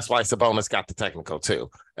wrong. That's why Sabonis got the technical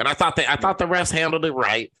too. And I thought the refs handled it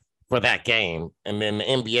right for that game. And then the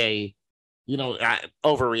NBA, I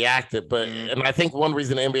overreacted. But and I think one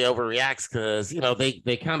reason the NBA overreacts because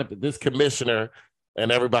they kind of, this commissioner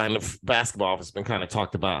and everybody in the basketball has been kind of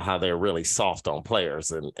talked about how they're really soft on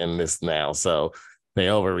players in this now. So they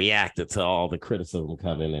overreacted to all the criticism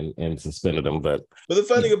coming and suspended them. But the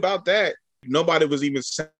funny thing about that, nobody was even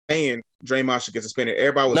saying Draymond should get suspended.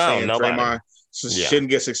 Everybody was saying Draymond shouldn't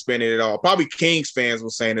get suspended at all. Probably Kings fans were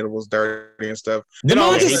saying that it was dirty and stuff.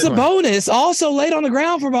 Domantas Sabonis also laid on the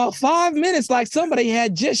ground for about 5 minutes, like somebody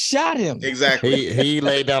had just shot him. Exactly. He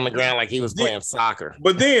laid down the ground like he was playing soccer.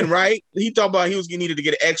 But then, right, he thought about he needed to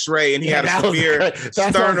get an X-ray, and he had a severe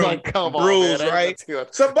sternum bruise, right?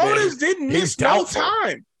 Sabonis didn't miss no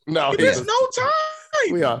time. No, he missed no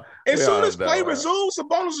time. As soon as play resumed,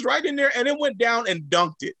 Sabonis was right in there, and it went down and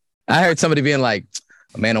dunked it. I heard somebody being like,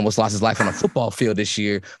 a man almost lost his life on a football field this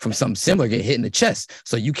year from something similar, get hit in the chest.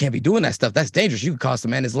 So you can't be doing that stuff. That's dangerous. You can cost a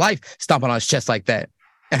man his life stomping on his chest like that.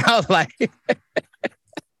 And I was like,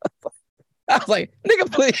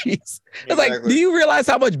 nigga, please. It's like, do you realize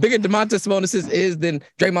how much bigger Domantas Sabonis is than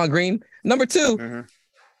Draymond Green? Number two,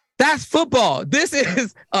 that's football. This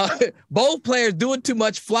is both players doing too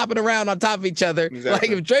much, flopping around on top of each other. Like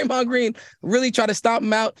if Draymond Green really tried to stomp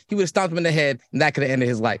him out, he would have stomped him in the head, and that could have ended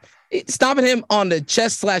his life. Stomping him on the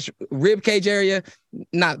chest/rib cage area,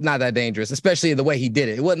 not that dangerous, especially the way he did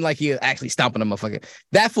it. It wasn't like he was actually stomping a motherfucker.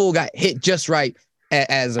 That fool got hit just right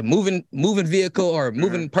as a moving vehicle or a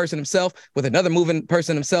moving person himself with another moving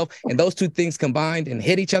person himself, and those two things combined and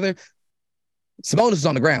hit each other. Sabonis is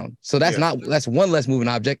on the ground, so that's one less moving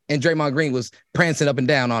object, and Draymond Green was prancing up and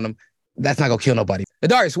down on him. That's not gonna kill nobody.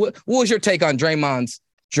 Darius, what was your take on Draymond's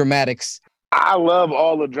dramatics? I love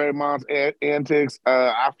all of Draymond's antics.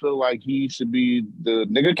 I feel like he should be the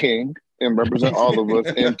nigga king and represent all of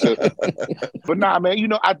us. But nah,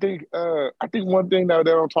 man, I think one thing that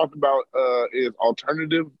they don't talk about is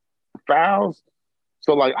alternative fouls.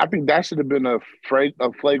 So like, I think that should have been a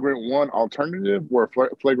flagrant 1 alternative or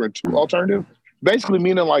a flagrant 2 alternative. Basically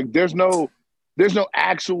meaning like there's no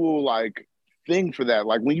actual like thing for that.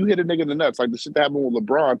 Like when you hit a nigga in the nuts, like the shit that happened with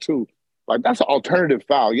LeBron too. Like, that's an alternative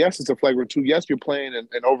foul. Yes, it's a flagrant 2. Yes, you're playing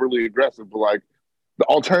and overly aggressive, but, like, the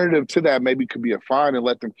alternative to that maybe could be a fine and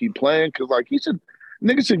let them keep playing. Because, like,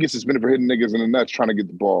 niggas should get suspended for hitting niggas in the nuts trying to get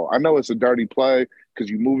the ball. I know it's a dirty play because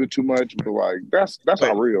you move it too much, but, like, that's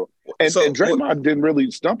not real. And Draymond didn't really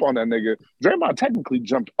stump on that nigga. Draymond technically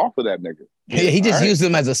jumped off of that nigga. Yeah, he just used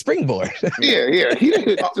him as a springboard. Yeah.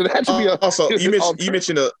 So that should be also, you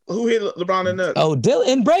mentioned who hit LeBron in the nuts? Oh,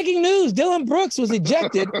 in breaking news, Dylan Brooks was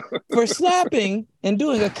ejected for slapping and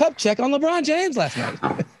doing a cup check on LeBron James last night.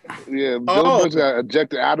 Yeah, Dylan Brooks got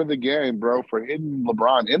ejected out of the game, bro, for hitting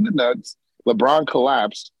LeBron in the nuts. LeBron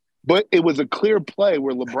collapsed, but it was a clear play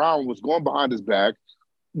where LeBron was going behind his back.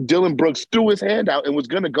 Dylan Brooks threw his hand out and was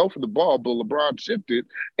going to go for the ball, but LeBron shifted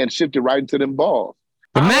right into them balls.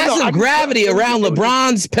 The massive gravity around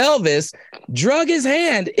LeBron's pelvis drug his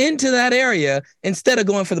hand into that area instead of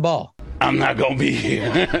going for the ball. I'm not going to be here.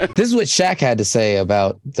 This is what Shaq had to say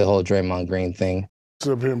about the whole Draymond Green thing.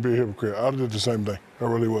 Sit up here and be a hypocrite. I did the same thing. I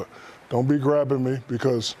really would. Don't be grabbing me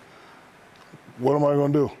because what am I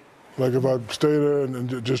going to do? Like if I stay there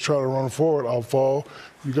and just try to run forward, I'll fall.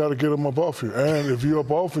 You got to get them up off you. And if you're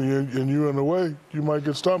up off you and you're in the way, you might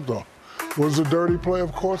get stomped on. Was it a dirty play?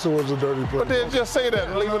 Of course it was a dirty play. But then just say that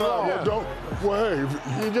and leave it alone. Hey,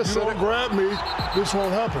 if you don't grab me, this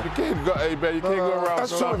won't happen. You can't go, hey, man, you can't go around.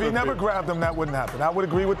 That's true. If he never grabbed him, that wouldn't happen. I would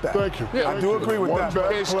agree with that. Thank you. Yeah, I do agree with that.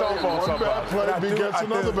 One bad play begets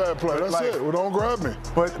another bad play. That's it. Well, don't grab me.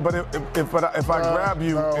 But if I grab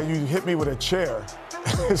you and you hit me with a chair,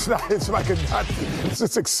 it's excessive.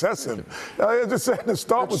 I'm just saying the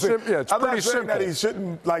stomp was I'm not saying that he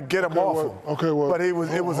shouldn't get him off him. Okay, well, but it was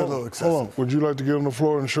a little excessive. Hold on. Would you like to get on the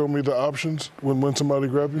floor and show me the options when somebody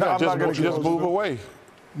grabs you? No, I'm not going to just move away.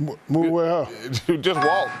 Move away how? Just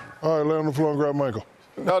walk. All right, lay on the floor and grab Michael.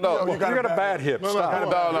 No, you got a bad hip.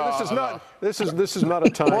 Stop. This is not a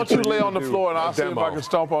time. Why don't you lay on the floor and I'll see if I can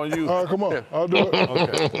stomp on you. All right, come on. Yeah. I'll do it.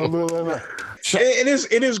 Okay. I'll do it right now.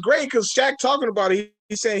 It is great because Shaq talking about it.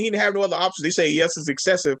 He's saying he didn't have no other options. He say yes, it's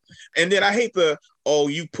excessive, and then I hate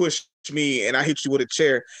you pushed me and I hit you with a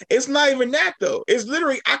chair. It's not even that though. It's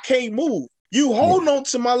literally I can't move. You holding on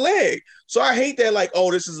to my leg, so I hate that.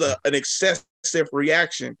 This is an excessive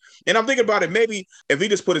reaction. And I'm thinking about it. Maybe if he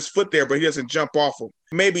just put his foot there, but he doesn't jump off him,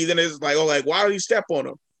 maybe then it's why did he step on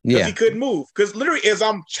him? Because he couldn't move. Because literally, as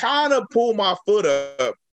I'm trying to pull my foot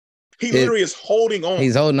up, he literally is holding on.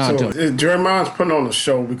 He's holding on to it. Draymond's putting on a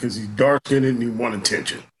show because he's dark-skinned and he wants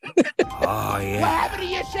attention. Oh, yeah. What happened to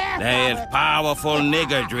your shaft? There is powerful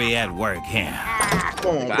niggardry at work here.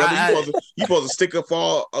 Come on, brother. You supposed to stick up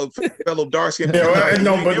for a fellow dark skin. Bro.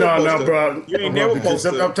 You ain't never supposed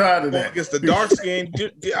to. I'm tired of that. Against the dark skin.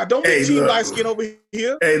 I don't be team light skin over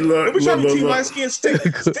here. Hey, look. Don't be trying to team light skin.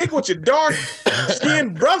 Stick with your dark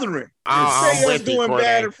skinned brethren. Say us doing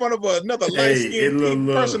bad in front of another light skinned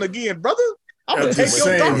person again, brother. I'm gonna take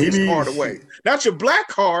your darkest card away. Not your black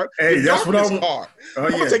card. Hey, your that's darkest what card.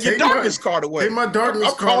 I'm gonna take your darkest card away. Take my darkness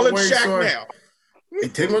I'm card calling away. Shaq now. Hey,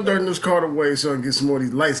 take my darkness card away so I can get some more of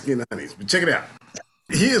these light skinned honeys. But check it out.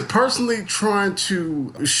 He is personally trying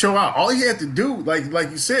to show out. All he had to do, like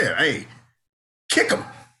you said, hey, kick him.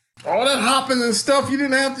 All that hopping and stuff, you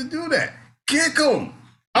didn't have to do that. Kick him.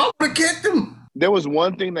 I would have kicked him. There was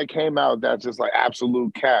one thing that came out that's just like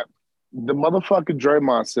absolute cap. The motherfucking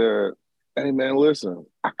Draymond said, hey man, listen,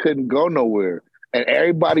 I couldn't go nowhere. And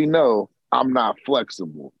everybody know I'm not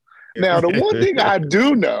flexible. Now, the one thing I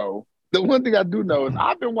do know is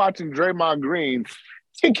I've been watching Draymond Green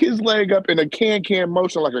kick his leg up in a can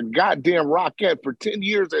motion like a goddamn rocket for 10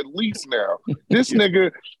 years at least now. This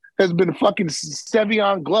nigga has been fucking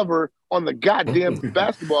Sevion Glover on the goddamn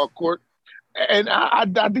basketball court. And I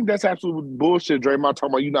think that's absolute bullshit, Draymond, talking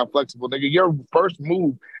about you not flexible. Nigga, your first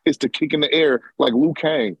move is to kick in the air like Liu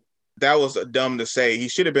Kang. That was dumb to say. He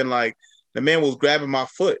should have been like, the man was grabbing my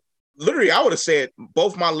foot. Literally, I would have said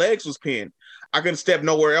both my legs was pinned. I couldn't step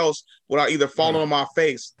nowhere else without either falling on my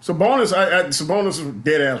face. Sabonis, Sabonis is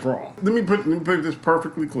dead ass wrong. Let me put this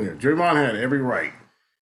perfectly clear. Draymond had every right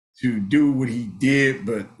to do what he did,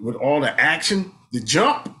 but with all the action, the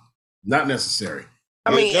jump, not necessary.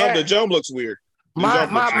 I mean, the jump looks weird.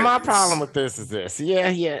 My problem with this is this. Yeah.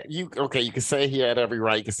 You can say he had every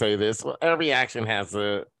right. You can say this. Well, every action has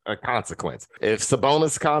a consequence. If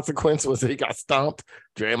Sabonis' consequence was he got stomped,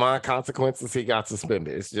 Draymond consequences he got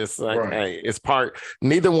suspended. It's just like, hey, it's part.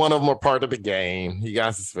 Neither one of them are part of the game. He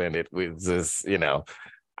got suspended. With just, I don't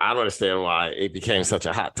understand why it became such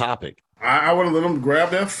a hot topic. I would have let him grab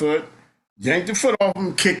that foot, yank the foot off him,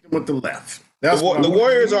 and kick him with the left. The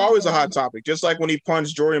Warriors are always a hot topic, just like when he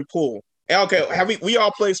punched Jordan Poole. Okay, we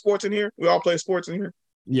all play sports in here? We all play sports in here?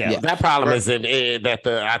 Yeah. That problem is that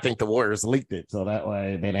I think the Warriors leaked it, so that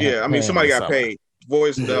way they didn't. Yeah, I mean, somebody got paid.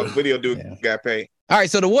 The video dude got paid. All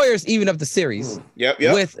right, so the Warriors even up the series. Yep.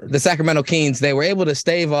 With the Sacramento Kings. They were able to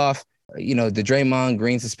stave off, the Draymond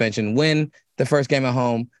Green suspension, win the first game at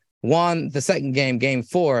home, won the second game, game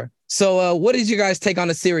 4. So what did you guys take on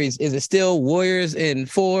the series? Is it still Warriors in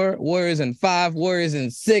 4, Warriors in 5, Warriors in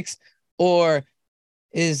 6, or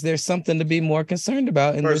is there something to be more concerned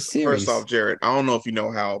about in this series? First off, Jared, I don't know if you know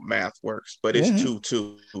how math works, but it's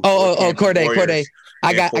 2-2. Corde.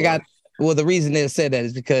 I got. Well, the reason they said that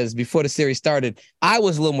is because before the series started, I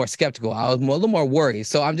was a little more skeptical. I was a little more worried.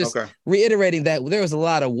 So I'm just reiterating that there was a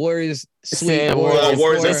lot of Warriors sweep.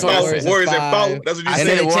 Warriors in 4. That's what you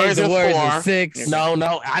said. Warriors in 4. 6.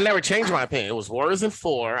 No, I never changed my opinion. It was Warriors in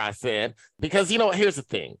 4. I said because here's the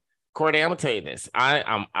thing. Corde, I'm gonna tell you this.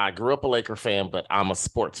 I grew up a Laker fan, but I'm a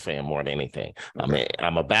sports fan more than anything. Okay.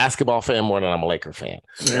 I'm a basketball fan more than I'm a Laker fan.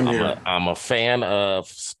 I'm a fan of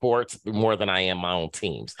sports more than I am my own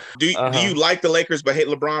teams. Do you like the Lakers but hate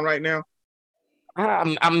LeBron right now?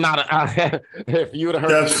 I'm not. If you would have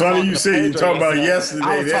heard, that's funny. You said you talking about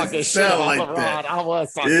yesterday. That sound like that.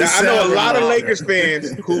 I know a lot of Lakers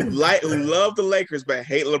fans who love the Lakers but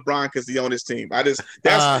hate LeBron because he's on his team. That's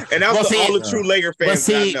the only true Laker fans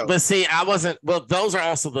I know. But see, I wasn't. Well, those are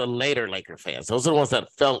also the later Laker fans. Those are the ones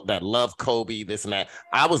that love Kobe, this and that.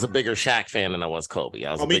 I was a bigger Shaq fan than I was Kobe.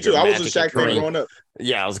 Me too. I was a Shaq fan growing up.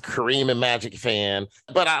 Yeah, I was a Kareem and Magic fan.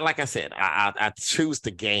 But like I said, I choose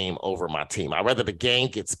the game over my team. I'd rather the game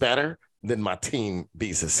gets better than my team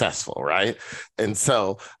be successful, right? And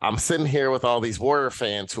so I'm sitting here with all these Warrior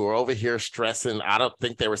fans who are over here stressing. I don't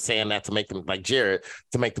think they were saying that to make them, like Jared,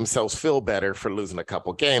 to make themselves feel better for losing a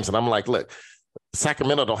couple games. And I'm like, look,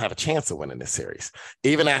 Sacramento don't have a chance of winning this series.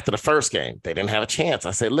 Even after the first game, they didn't have a chance.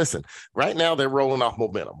 I said, listen, right now they're rolling off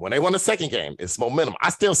momentum. When they won the second game, it's momentum. I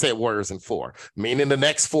still said Warriors in 4, meaning the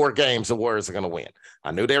next 4 games, the Warriors are going to win.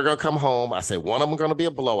 I knew they were going to come home. I said, one of them is going to be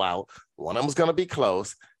a blowout. One of them is going to be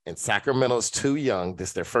close. And Sacramento's too young. This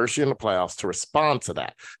is their first year in the playoffs to respond to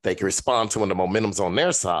that. They can respond to when the momentum's on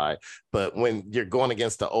their side. But when you're going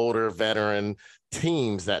against the older veteran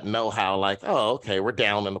teams that know how, like, oh, okay, we're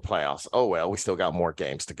down in the playoffs. Oh, well, we still got more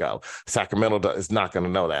games to go. Sacramento is not going to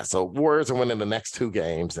know that. So Warriors are winning the next 2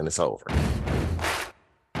 games and it's over.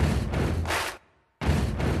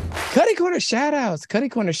 Cuddy Corner shout-outs. Cuddy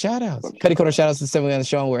Corner shout-outs is simply on the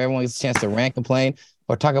show where everyone gets a chance to rant, complain,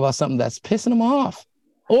 or talk about something that's pissing them off.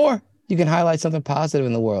 Or you can highlight something positive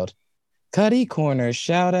in the world. Cuddy Corner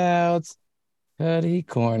shout-outs. Cuddy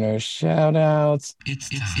Corner shout-outs. It's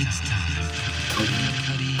time.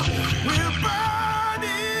 Cuddy Corner. We're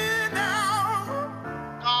burning now.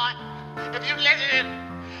 God, if you let it in,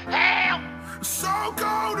 hell, so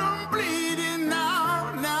cold and bleeding now.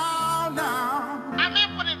 I'm in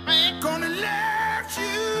for it, man. Gonna let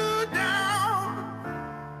you down.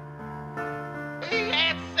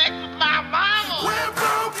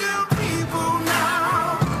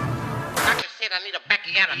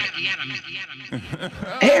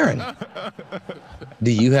 Aaron,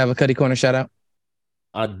 do you have a Cuddy Corner shout out?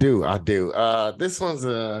 I do. This one's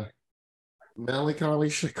a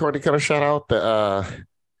melancholy Corde Cutter shout out.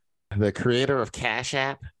 The creator of Cash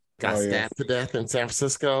App got stabbed to death in San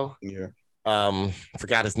Francisco. Yeah.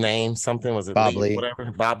 Forgot his name. Something was it Bob Lee? Lee.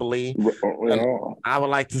 Whatever. Bob Lee. Yeah. I would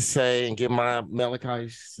like to say and give my melancholy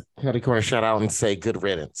Cuddy Corner shout out and say good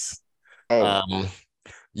riddance.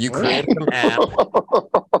 You created an app.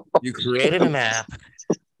 You created an app.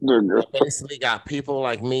 Basically got people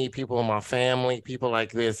like me, people in my family, people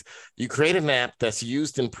like this. You created an app that's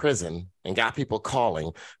used in prison and got people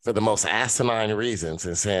calling for the most asinine reasons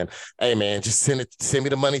and saying, hey man, just send me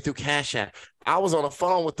the money through Cash App. I was on a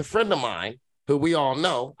phone with a friend of mine who we all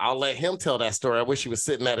know. I'll let him tell that story. I wish he was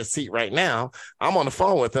sitting at his seat right now. I'm on the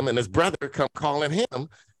phone with him and his brother come calling him,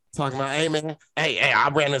 talking about, hey man, hey, I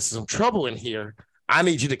ran into some trouble in here. I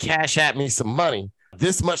need you to Cash App me some money.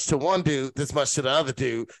 This much to one dude, this much to the other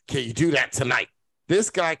dude. Can you do that tonight? This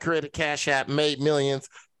guy created Cash App, made millions,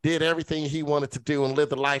 did everything he wanted to do and live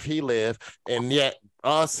the life he lived. And yet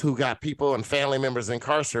us who got people and family members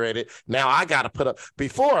incarcerated, now I got to put up.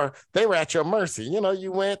 Before, they were at your mercy. You know,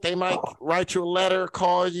 you went, they might write you a letter,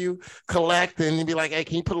 call you, collect, and you'd be like, hey,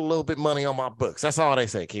 can you put a little bit of money on my books? That's all they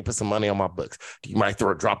say. Can you put some money on my books? You might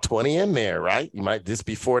drop 20 in there, right? You might, this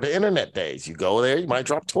before the internet days. You go there, you might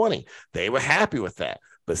drop 20. They were happy with that.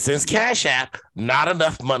 But since Cash App, not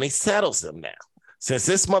enough money settles them now. Since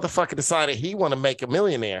this motherfucker decided he want to make a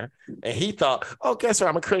millionaire and he thought, oh, guess what?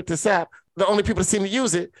 I'm going to create this app. The only people that seem to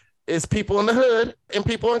use it is people in the hood and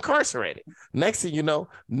people incarcerated. Next thing you know,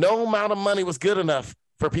 no amount of money was good enough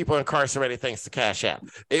for people incarcerated thanks to Cash App.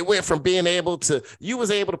 It went from being able to, you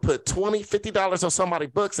was able to put $20, $50 on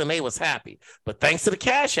somebody's books and they was happy. But thanks to the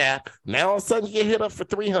Cash App, now all of a sudden you get hit up for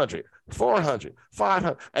 300, 400,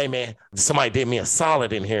 500. Hey man, somebody did me a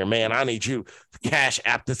solid in here, man. I need you to Cash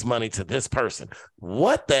App this money to this person.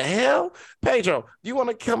 What the hell? Pedro, you want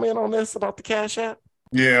to come in on this about the Cash App?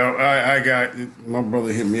 Yeah, I got, my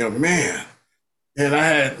brother hit me up, man. And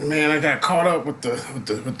I got caught up with the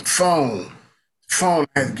phone. I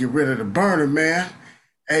had to get rid of the burner, man.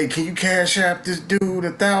 Hey, can you Cash App this dude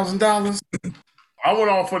 $1,000? I went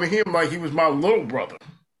off on him like he was my little brother.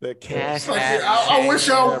 The Cash like, App. I wish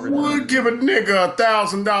I would give a nigga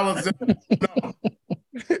 $1,000.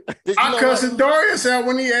 I cussed Darius out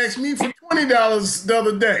when he asked me for $20 the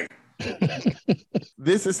other day.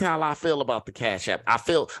 This is how I feel about the Cash App.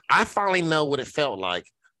 I finally know what it felt like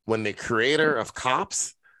when the creator of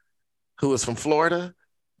Cops, who was from Florida,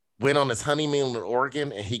 went on his honeymoon in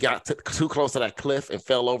Oregon and he got too close to that cliff and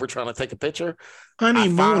fell over trying to take a picture.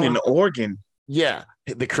 Honeymoon in Oregon. Yeah,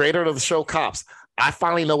 the creator of the show Cops. I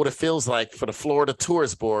finally know what it feels like for the Florida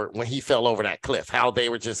Tourist Board when he fell over that cliff, how they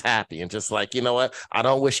were just happy and just like, you know what? I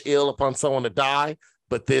don't wish ill upon someone to die,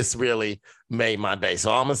 but this really made my day.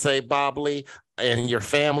 So I'm going to say, Bob Lee and your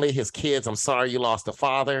family, his kids, I'm sorry you lost a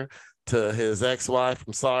father. To his ex-wife,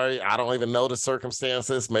 I'm sorry. I don't even know the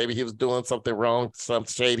circumstances. Maybe he was doing something wrong, some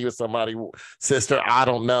shady with somebody's sister. I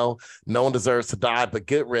don't know. No one deserves to die, but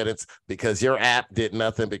good riddance because your app did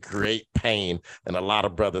nothing but create pain in a lot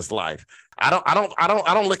of brothers' life. I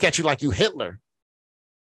don't look at you like you Hitler,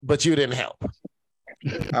 but you didn't help.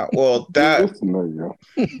 Well, that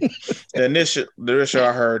the initial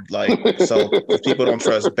I heard, like, so if people don't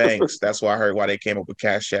trust banks, that's why I heard why they came up with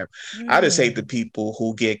Cash App. I just hate the people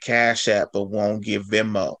who get Cash App but won't give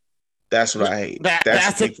Venmo. That's what I hate.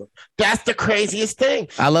 That's the craziest thing.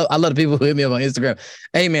 I love the people who hit me up on Instagram.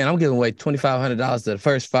 Hey man, I'm giving away $2,500 to the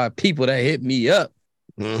first 5 people that hit me up.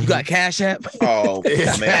 You got Cash App? Oh,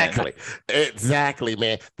 exactly,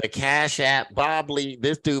 man. The Cash App, Bob Lee,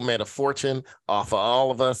 this dude made a fortune off of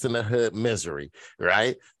all of us in the hood misery,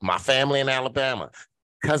 right? My family in Alabama.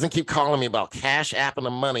 Cousin keep calling me about Cash App and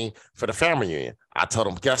the money for the family reunion. I told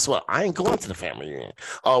him, guess what? I ain't going to the family reunion.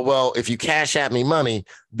 Oh, well, if you Cash App me money,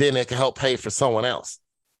 then it can help pay for someone else.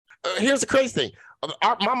 Here's the crazy thing.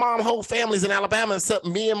 My mom whole family's in Alabama except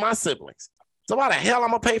me and my siblings. So why the hell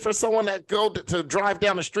I'm gonna pay for someone that go to drive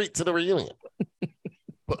down the street to the reunion?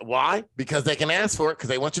 But why? Because they can ask for it because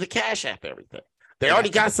they want you to Cash App everything. They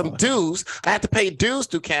already got some dues. I had to pay dues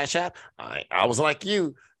through Cash App. I was like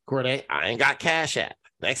you, Corde. I ain't got Cash App.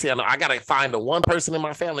 Next thing I know, I gotta find the one person in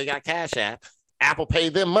my family got Cash App. Apple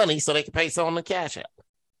paid them money so they can pay someone to Cash App.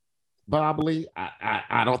 Bob Lee,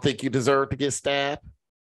 I don't think you deserve to get stabbed,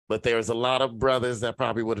 but there's a lot of brothers that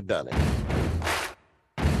probably would have done it.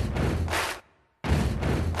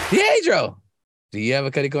 Pietro, do you have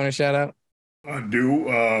a Cuddy Corner shout out? I do.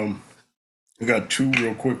 I got 2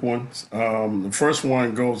 real quick ones. The first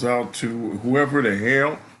one goes out to whoever the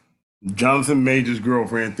hell Jonathan Major's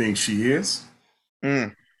girlfriend thinks she is.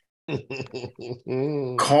 Mm.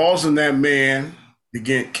 Causing that man to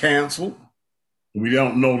get canceled. We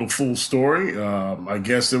don't know the full story. I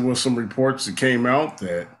guess there was some reports that came out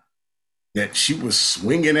that she was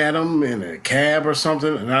swinging at him in a cab or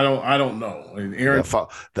something, and I don't know. And Aaron,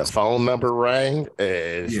 the phone number rang,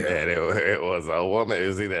 and it was a woman. It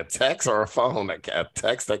was either a text or a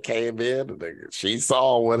text that came in. And she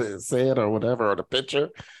saw what it said or whatever, or the picture,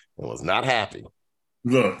 and was not happy.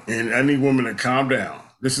 Look, and I need women to calm down.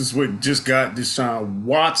 This is what just got Deshaun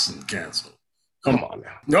Watson canceled. Come on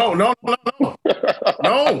now. No.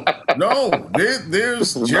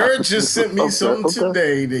 There's Jared just sent me something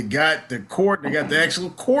today. They got the actual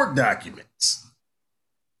court documents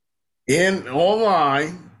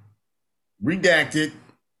online, redacted.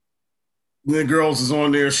 And the girls is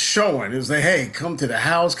on there showing. It's like, hey, come to the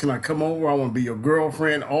house. Can I come over? I want to be your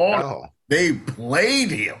girlfriend. They played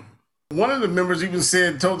him. One of the members even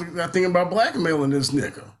told that thing about blackmailing this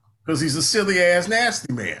nigga because he's a silly ass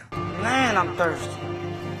nasty man. Man, I'm thirsty.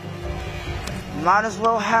 Might as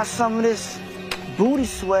well have some of this booty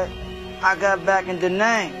sweat I got back in Da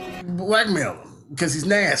Nang. Blackmail him because he's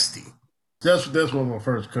nasty. That's one of my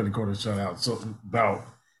first credit card shout out. So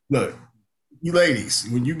look, you ladies,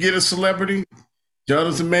 when you get a celebrity,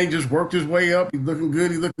 Jonathan Majors worked his way up. He's looking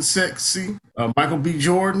good. He's looking sexy. Michael B.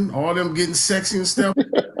 Jordan, all them getting sexy and stuff.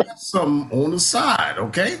 Something on the side,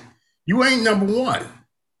 okay? You ain't number one.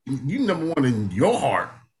 You number one in your heart.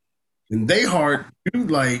 In their heart, you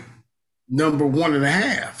like number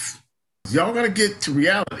 1.5. Y'all gotta get to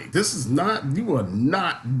reality. You are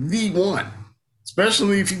not the one.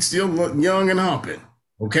 Especially if you still look young and humping.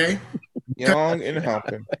 Okay? Young and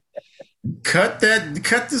humping. Cut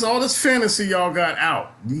all this fantasy y'all got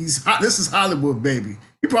out. This is Hollywood, baby.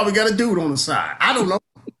 You probably got a dude on the side. I don't know.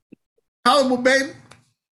 Hollywood, baby.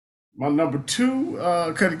 My number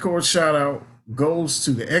 2 credit card shout out goes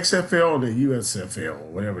to the XFL and the USFL,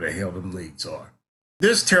 or whatever the hell them leagues are.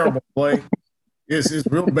 This terrible play. It's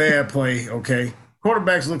real bad play, okay?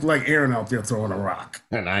 Quarterbacks look like Aaron out there throwing a rock.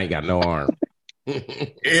 And I ain't got no arm.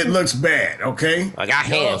 It looks bad, okay? I got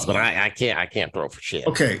hands, but I can't throw for shit.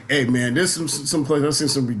 Okay, hey man, there's some plays. I've seen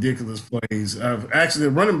some ridiculous plays. Actually,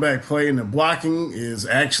 the running back play and the blocking is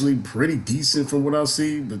actually pretty decent from what I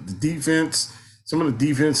see, but the defense, some of the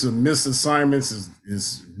defensive missed assignments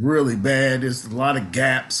is really bad. There's a lot of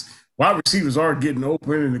gaps. Wide receivers are getting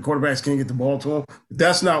open and the quarterbacks can't get the ball to them. But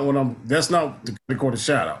that's not the credit card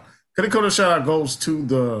shout out. Credit card shout out goes to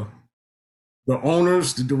the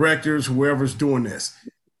owners, the directors, whoever's doing this.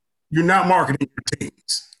 You're not marketing your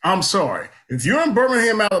teams. I'm sorry. If you're in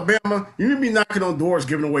Birmingham, Alabama, you need to be knocking on doors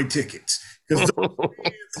giving away tickets. Because those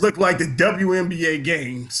look like the WNBA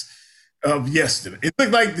games of yesterday. It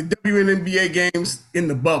looked like the WNBA games in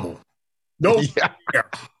the bubble.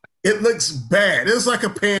 It looks bad. It's like a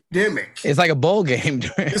pandemic. It's like a bowl game.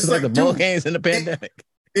 It's like the bowl games in the pandemic.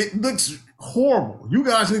 It looks horrible. You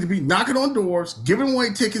guys need to be knocking on doors, giving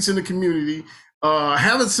away tickets in the community,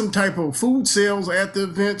 having some type of food sales at the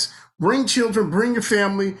events. Bring children, bring your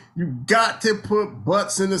family. You got to put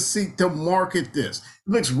butts in the seat to market this.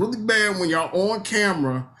 It looks really bad when y'all on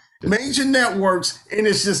camera, major networks, and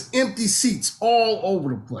it's just empty seats all over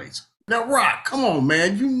the place. Now, Rock, come on,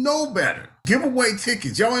 man. You know better. Give away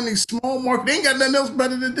tickets. Y'all in these small markets, they ain't got nothing else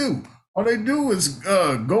better to do. All they do is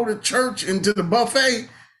go to church and to the buffet,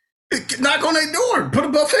 knock on their door, put a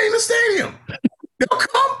buffet in the stadium. They'll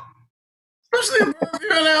come. Especially in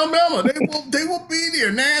Alabama. They will be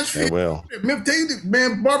there. Nashville. They will.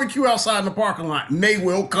 Man, barbecue outside in the parking lot, and they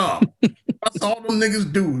will come. That's all them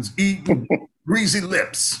niggas do is eat greasy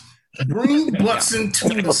lips. Bring butts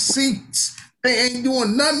into the seats. They ain't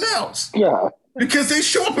doing nothing else. Yeah. Because they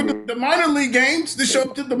show up in the minor league games. They show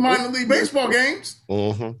up to the minor league baseball games.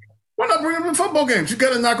 Mm-hmm. Why not bring them to football games? You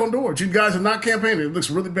got to knock on doors. You guys are not campaigning. It looks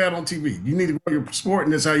really bad on TV. You need to grow your sport,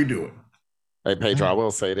 and that's how you do it. Hey, Pedro, I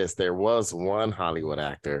will say this. There was one Hollywood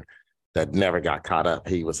actor that never got caught up.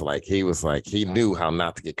 He knew how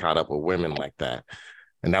not to get caught up with women like that.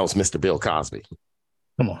 And that was Mr. Bill Cosby.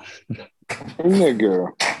 Come on.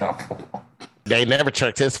 Nigga. They never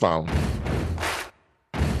checked his phone.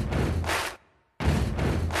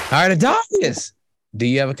 All right, Adonis, do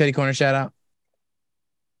you have a Cuddy Corner shout out?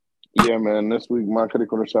 Yeah, man. This week, my Cuddy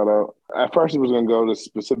Corner shout out. At first, it was going to go to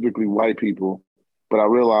specifically white people, but I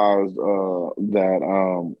realized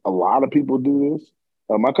that a lot of people do this.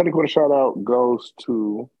 My Cuddy Corner shout out goes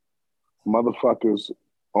to motherfuckers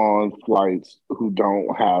on flights who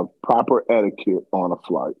don't have proper etiquette on a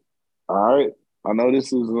flight. All right? I know this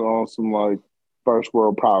is on some like first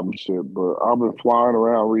world problem shit, but I've been flying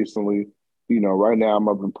around recently. Right now I'm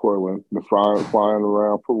up in Portland, flying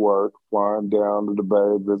around for work, flying down to the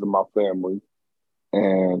Bay, visit my family.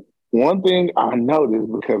 And one thing I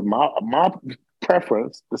noticed, because my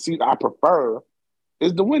preference, the seat I prefer,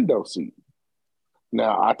 is the window seat.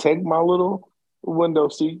 Now I take my little window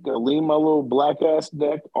seat, I lean my little black ass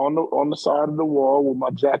neck on the side of the wall with my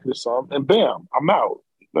jacket or something, and bam, I'm out.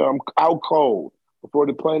 I'm out cold before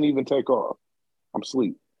the plane even take off. I'm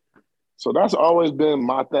asleep. So that's always been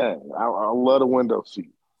my thing. I love the window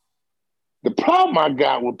seat. The problem I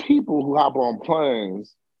got with people who hop on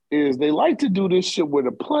planes is they like to do this shit where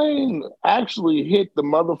the plane actually hit the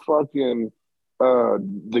motherfucking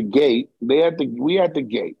the gate. We at the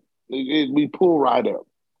gate. We pull right up.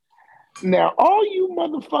 Now, all you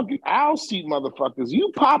motherfucking aisle seat motherfuckers,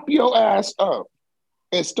 you pop your ass up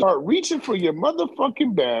and start reaching for your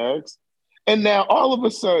motherfucking bags. And now all of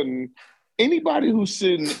a sudden, anybody who's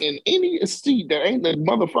sitting in any seat that ain't the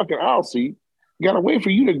motherfucking aisle seat, gotta wait for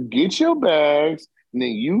you to get your bags, and then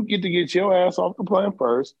you get to get your ass off the plane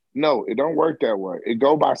first. No, it don't work that way. It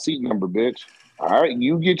go by seat number, bitch. All right,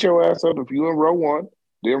 you get your ass up if you in row 1,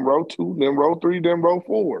 then row 2, then row 3, then row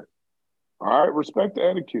 4. All right, respect the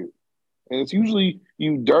etiquette. And it's usually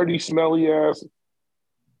you dirty, smelly ass,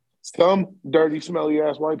 some dirty, smelly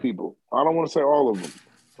ass white people. I don't want to say all of them.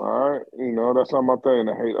 All right, that's not my thing.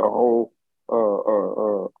 I hate a whole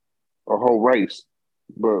race.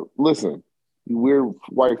 But listen, you weird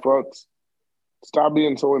white fucks, stop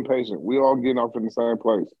being so impatient. We all getting off in the same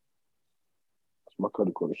place. That's my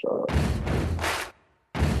Cuddy Quarter shout out.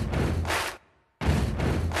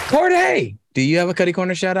 Corde, do you have a Cuddy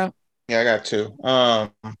Corner shout out? Yeah, I got 2.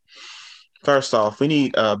 First off, we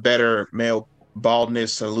need better male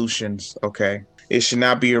baldness solutions, okay? It should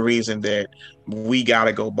not be a reason that we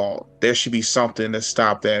gotta go bald. There should be something to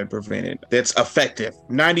stop that and prevent it. That's effective,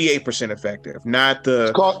 98% effective. Not the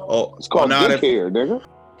it's called dick hair, nigga.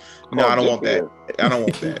 No, I don't want that. I don't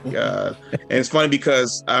want that. And it's funny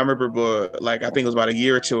because I remember, I think it was about a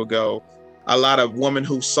year or 2 ago, a lot of women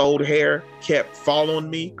who sold hair kept following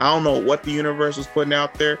me. I don't know what the universe was putting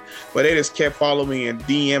out there, but they just kept following me and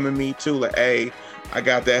DMing me too. Like, hey, I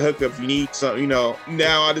got that hookup. If you need something,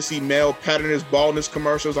 now I just see male patternless baldness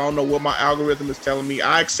commercials. I don't know what my algorithm is telling me.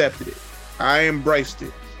 I accepted it. I embraced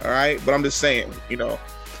it. All right. But I'm just saying, it'll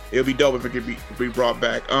be dope if it could be brought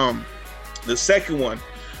back. The second one,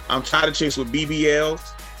 I'm tired of chicks with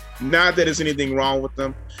BBLs. Not that there's anything wrong with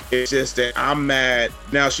them. It's just that I'm mad.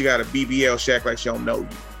 Now she got a BBL shack like she don't know you.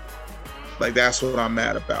 Like, that's what I'm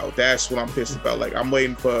mad about. That's what I'm pissed about. Like, I'm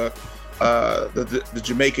waiting for the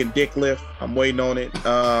Jamaican dick lift. I'm waiting on it.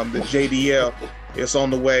 The JDL, it's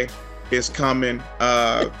on the way. It's coming.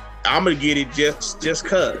 I'm gonna get it just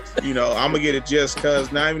cause. I'm gonna get it just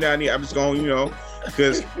cause. Not even I'm just going,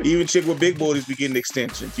 because even chick with big booties be getting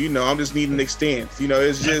extensions. I'm just needing extends.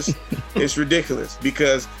 It's ridiculous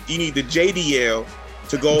because you need the JDL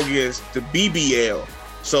to go against the BBL.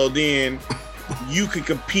 So then you can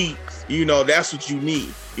compete. That's what you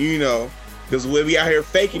need. Because when we out here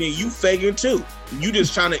faking it, you faking too. You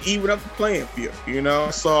just trying to even up the playing field.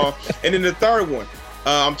 So, and then the third one,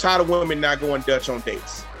 I'm tired of women not going Dutch on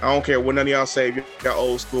dates. I don't care what none of y'all say. If you're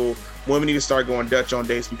old school, women need to start going Dutch on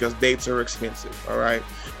dates because dates are expensive. All right,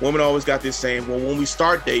 women always got this saying, well, when we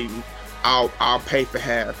start dating, I'll pay for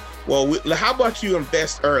half. Well, how about you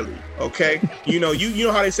invest early? Okay, you know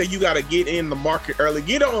how they say you got to get in the market early.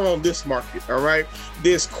 Get on this market, all right?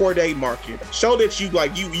 This Corde market. Show that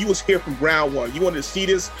you was here from ground one. You wanted to see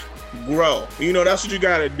this grow. That's what you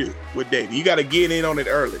got to do with dating. You got to get in on it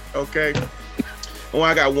early, okay? Oh,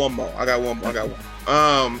 I got one more.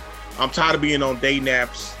 I'm tired of being on dating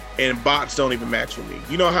apps and bots don't even match with me.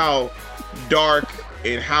 You know how dark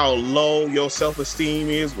and how low your self-esteem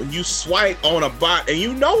is when you swipe on a bot and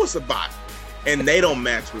it's a bot and they don't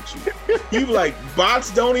match with you. You like, bots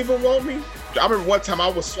don't even want me? I remember one time I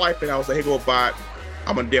was swiping, I was like, hey, go bot,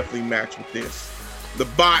 I'm gonna definitely match with this. The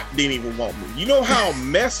bot didn't even want me. You know how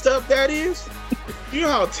messed up that is? You know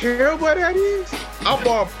how terrible that is? I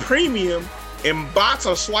bought premium and bots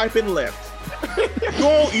are swiping left.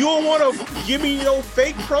 You don't want to give me your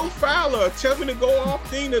fake profile or tell me to go off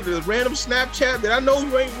thing to the random Snapchat that I know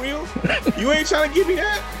you ain't real? You ain't trying to give me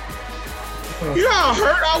that? You know how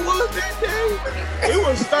hurt I was that day? It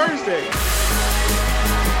was Thursday.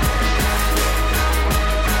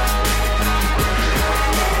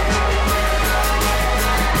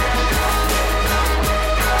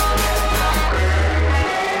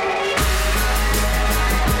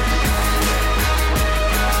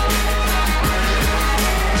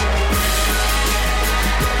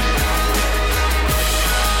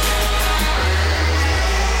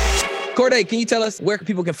 Corde, Corde, can you tell us where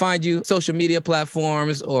people can find you, social media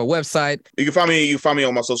platforms or website? You can find me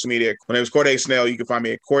on my social media. My name is Corde Snell. You can find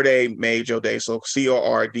me at Corde Made Your Day. So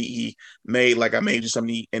CORDE, made like I made you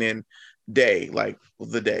something, and then day, like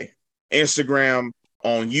the day. Instagram,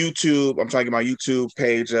 on YouTube. I'm trying to get my YouTube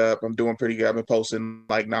page up. I'm doing pretty good. I've been posting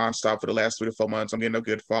like nonstop for the last 3 to 4 months. I'm getting a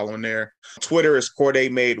good following there. Twitter is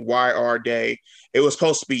Corde Made YR Day. It was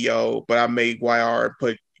supposed to be yo, but I made YR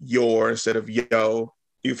put your instead of yo.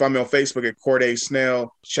 You can find me on Facebook at Corde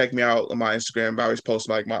Snell. Check me out on my Instagram. I always post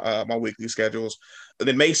like my weekly schedules. And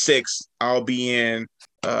then May 6th, I'll be in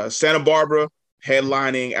Santa Barbara,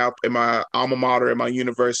 headlining out in my alma mater at my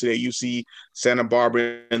university at UC Santa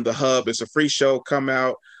Barbara in the Hub. It's a free show. Come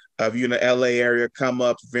out. If you're in the LA area, come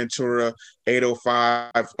up. Ventura,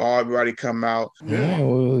 805. Everybody come out. Yeah,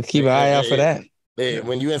 we'll keep an eye out for that. Hey,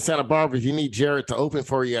 when you're in Santa Barbara, if you need Jared to open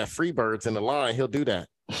for you at Freebirds in the line, he'll do that.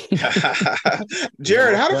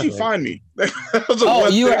 Jared, how did you find me?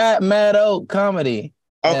 You were at Mad Oak Comedy.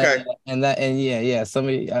 Okay. And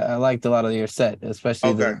somebody I liked a lot of your set,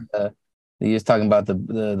 especially you was talking about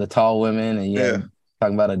the tall women and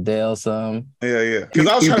talking about Adele some. Yeah. Because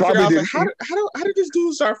I was trying to figure out how did this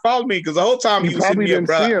dude start following me? Because the whole time he was hitting me up,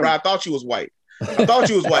 bro, I thought you was white. I thought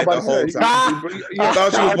you was white the whole time. I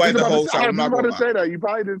thought you was white the whole time. I'm not going to say that. You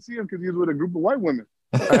probably didn't see him because he was with a group of white women.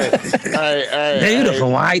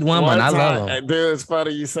 Beautiful white woman. I love him. Dude, it's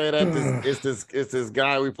funny you say that. It's this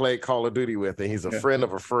guy we played Call of Duty with, and he's a friend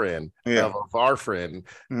of a friend of our friend.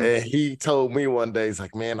 And he told me one day, he's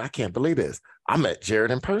like, "Man, I can't believe this. I met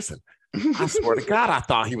Jared in person. I swear to God, I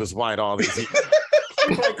thought he was white all these years."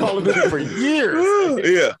 He played Call of Duty for years.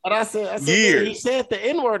 Yeah. And I said years. He said the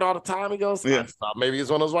N-word all the time. He goes, I thought maybe he's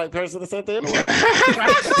one of those white persons that said the N-word.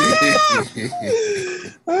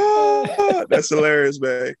 That's hilarious,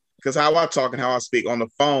 man. Because how I talk and how I speak on the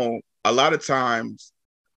phone, a lot of times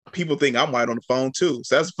people think I'm white on the phone too.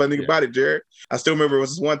 So that's the funny thing about it, Jared. I still remember it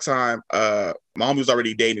was this one time, my mom was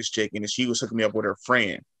already dating this chick, and she was hooking me up with her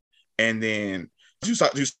friend. And then she was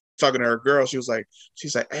talking to her girl. She's like,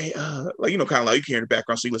 hey, like, you know, kind of like you can hear in the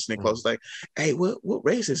background, so you listening close, like, hey, what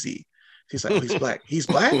race is he? She's like, oh, he's black. He's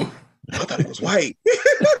black? I thought he was white.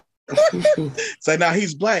 It's like, nah,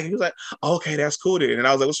 he's black. He was like, oh, okay, that's cool then. And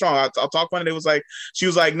I was like, what's wrong? I'll talk funny. It was like, she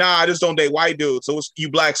was like, nah, I just don't date white dudes. So you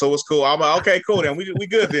black, so it's cool. I'm like, okay, cool then. We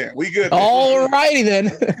good then. We good. All righty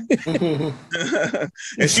then.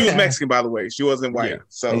 And she was Mexican, by the way. She wasn't white.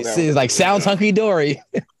 So it's like sounds hunky dory.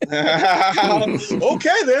 Okay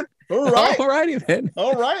then. All right. All righty then.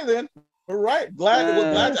 All right then. All right.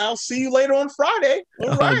 Glad I'll see you later on Friday.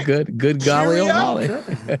 All right. Good golly, Molly.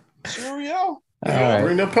 Cheerio.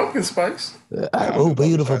 Bring that pumpkin spice. Oh,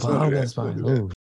 beautiful pumpkin spice. Ooh.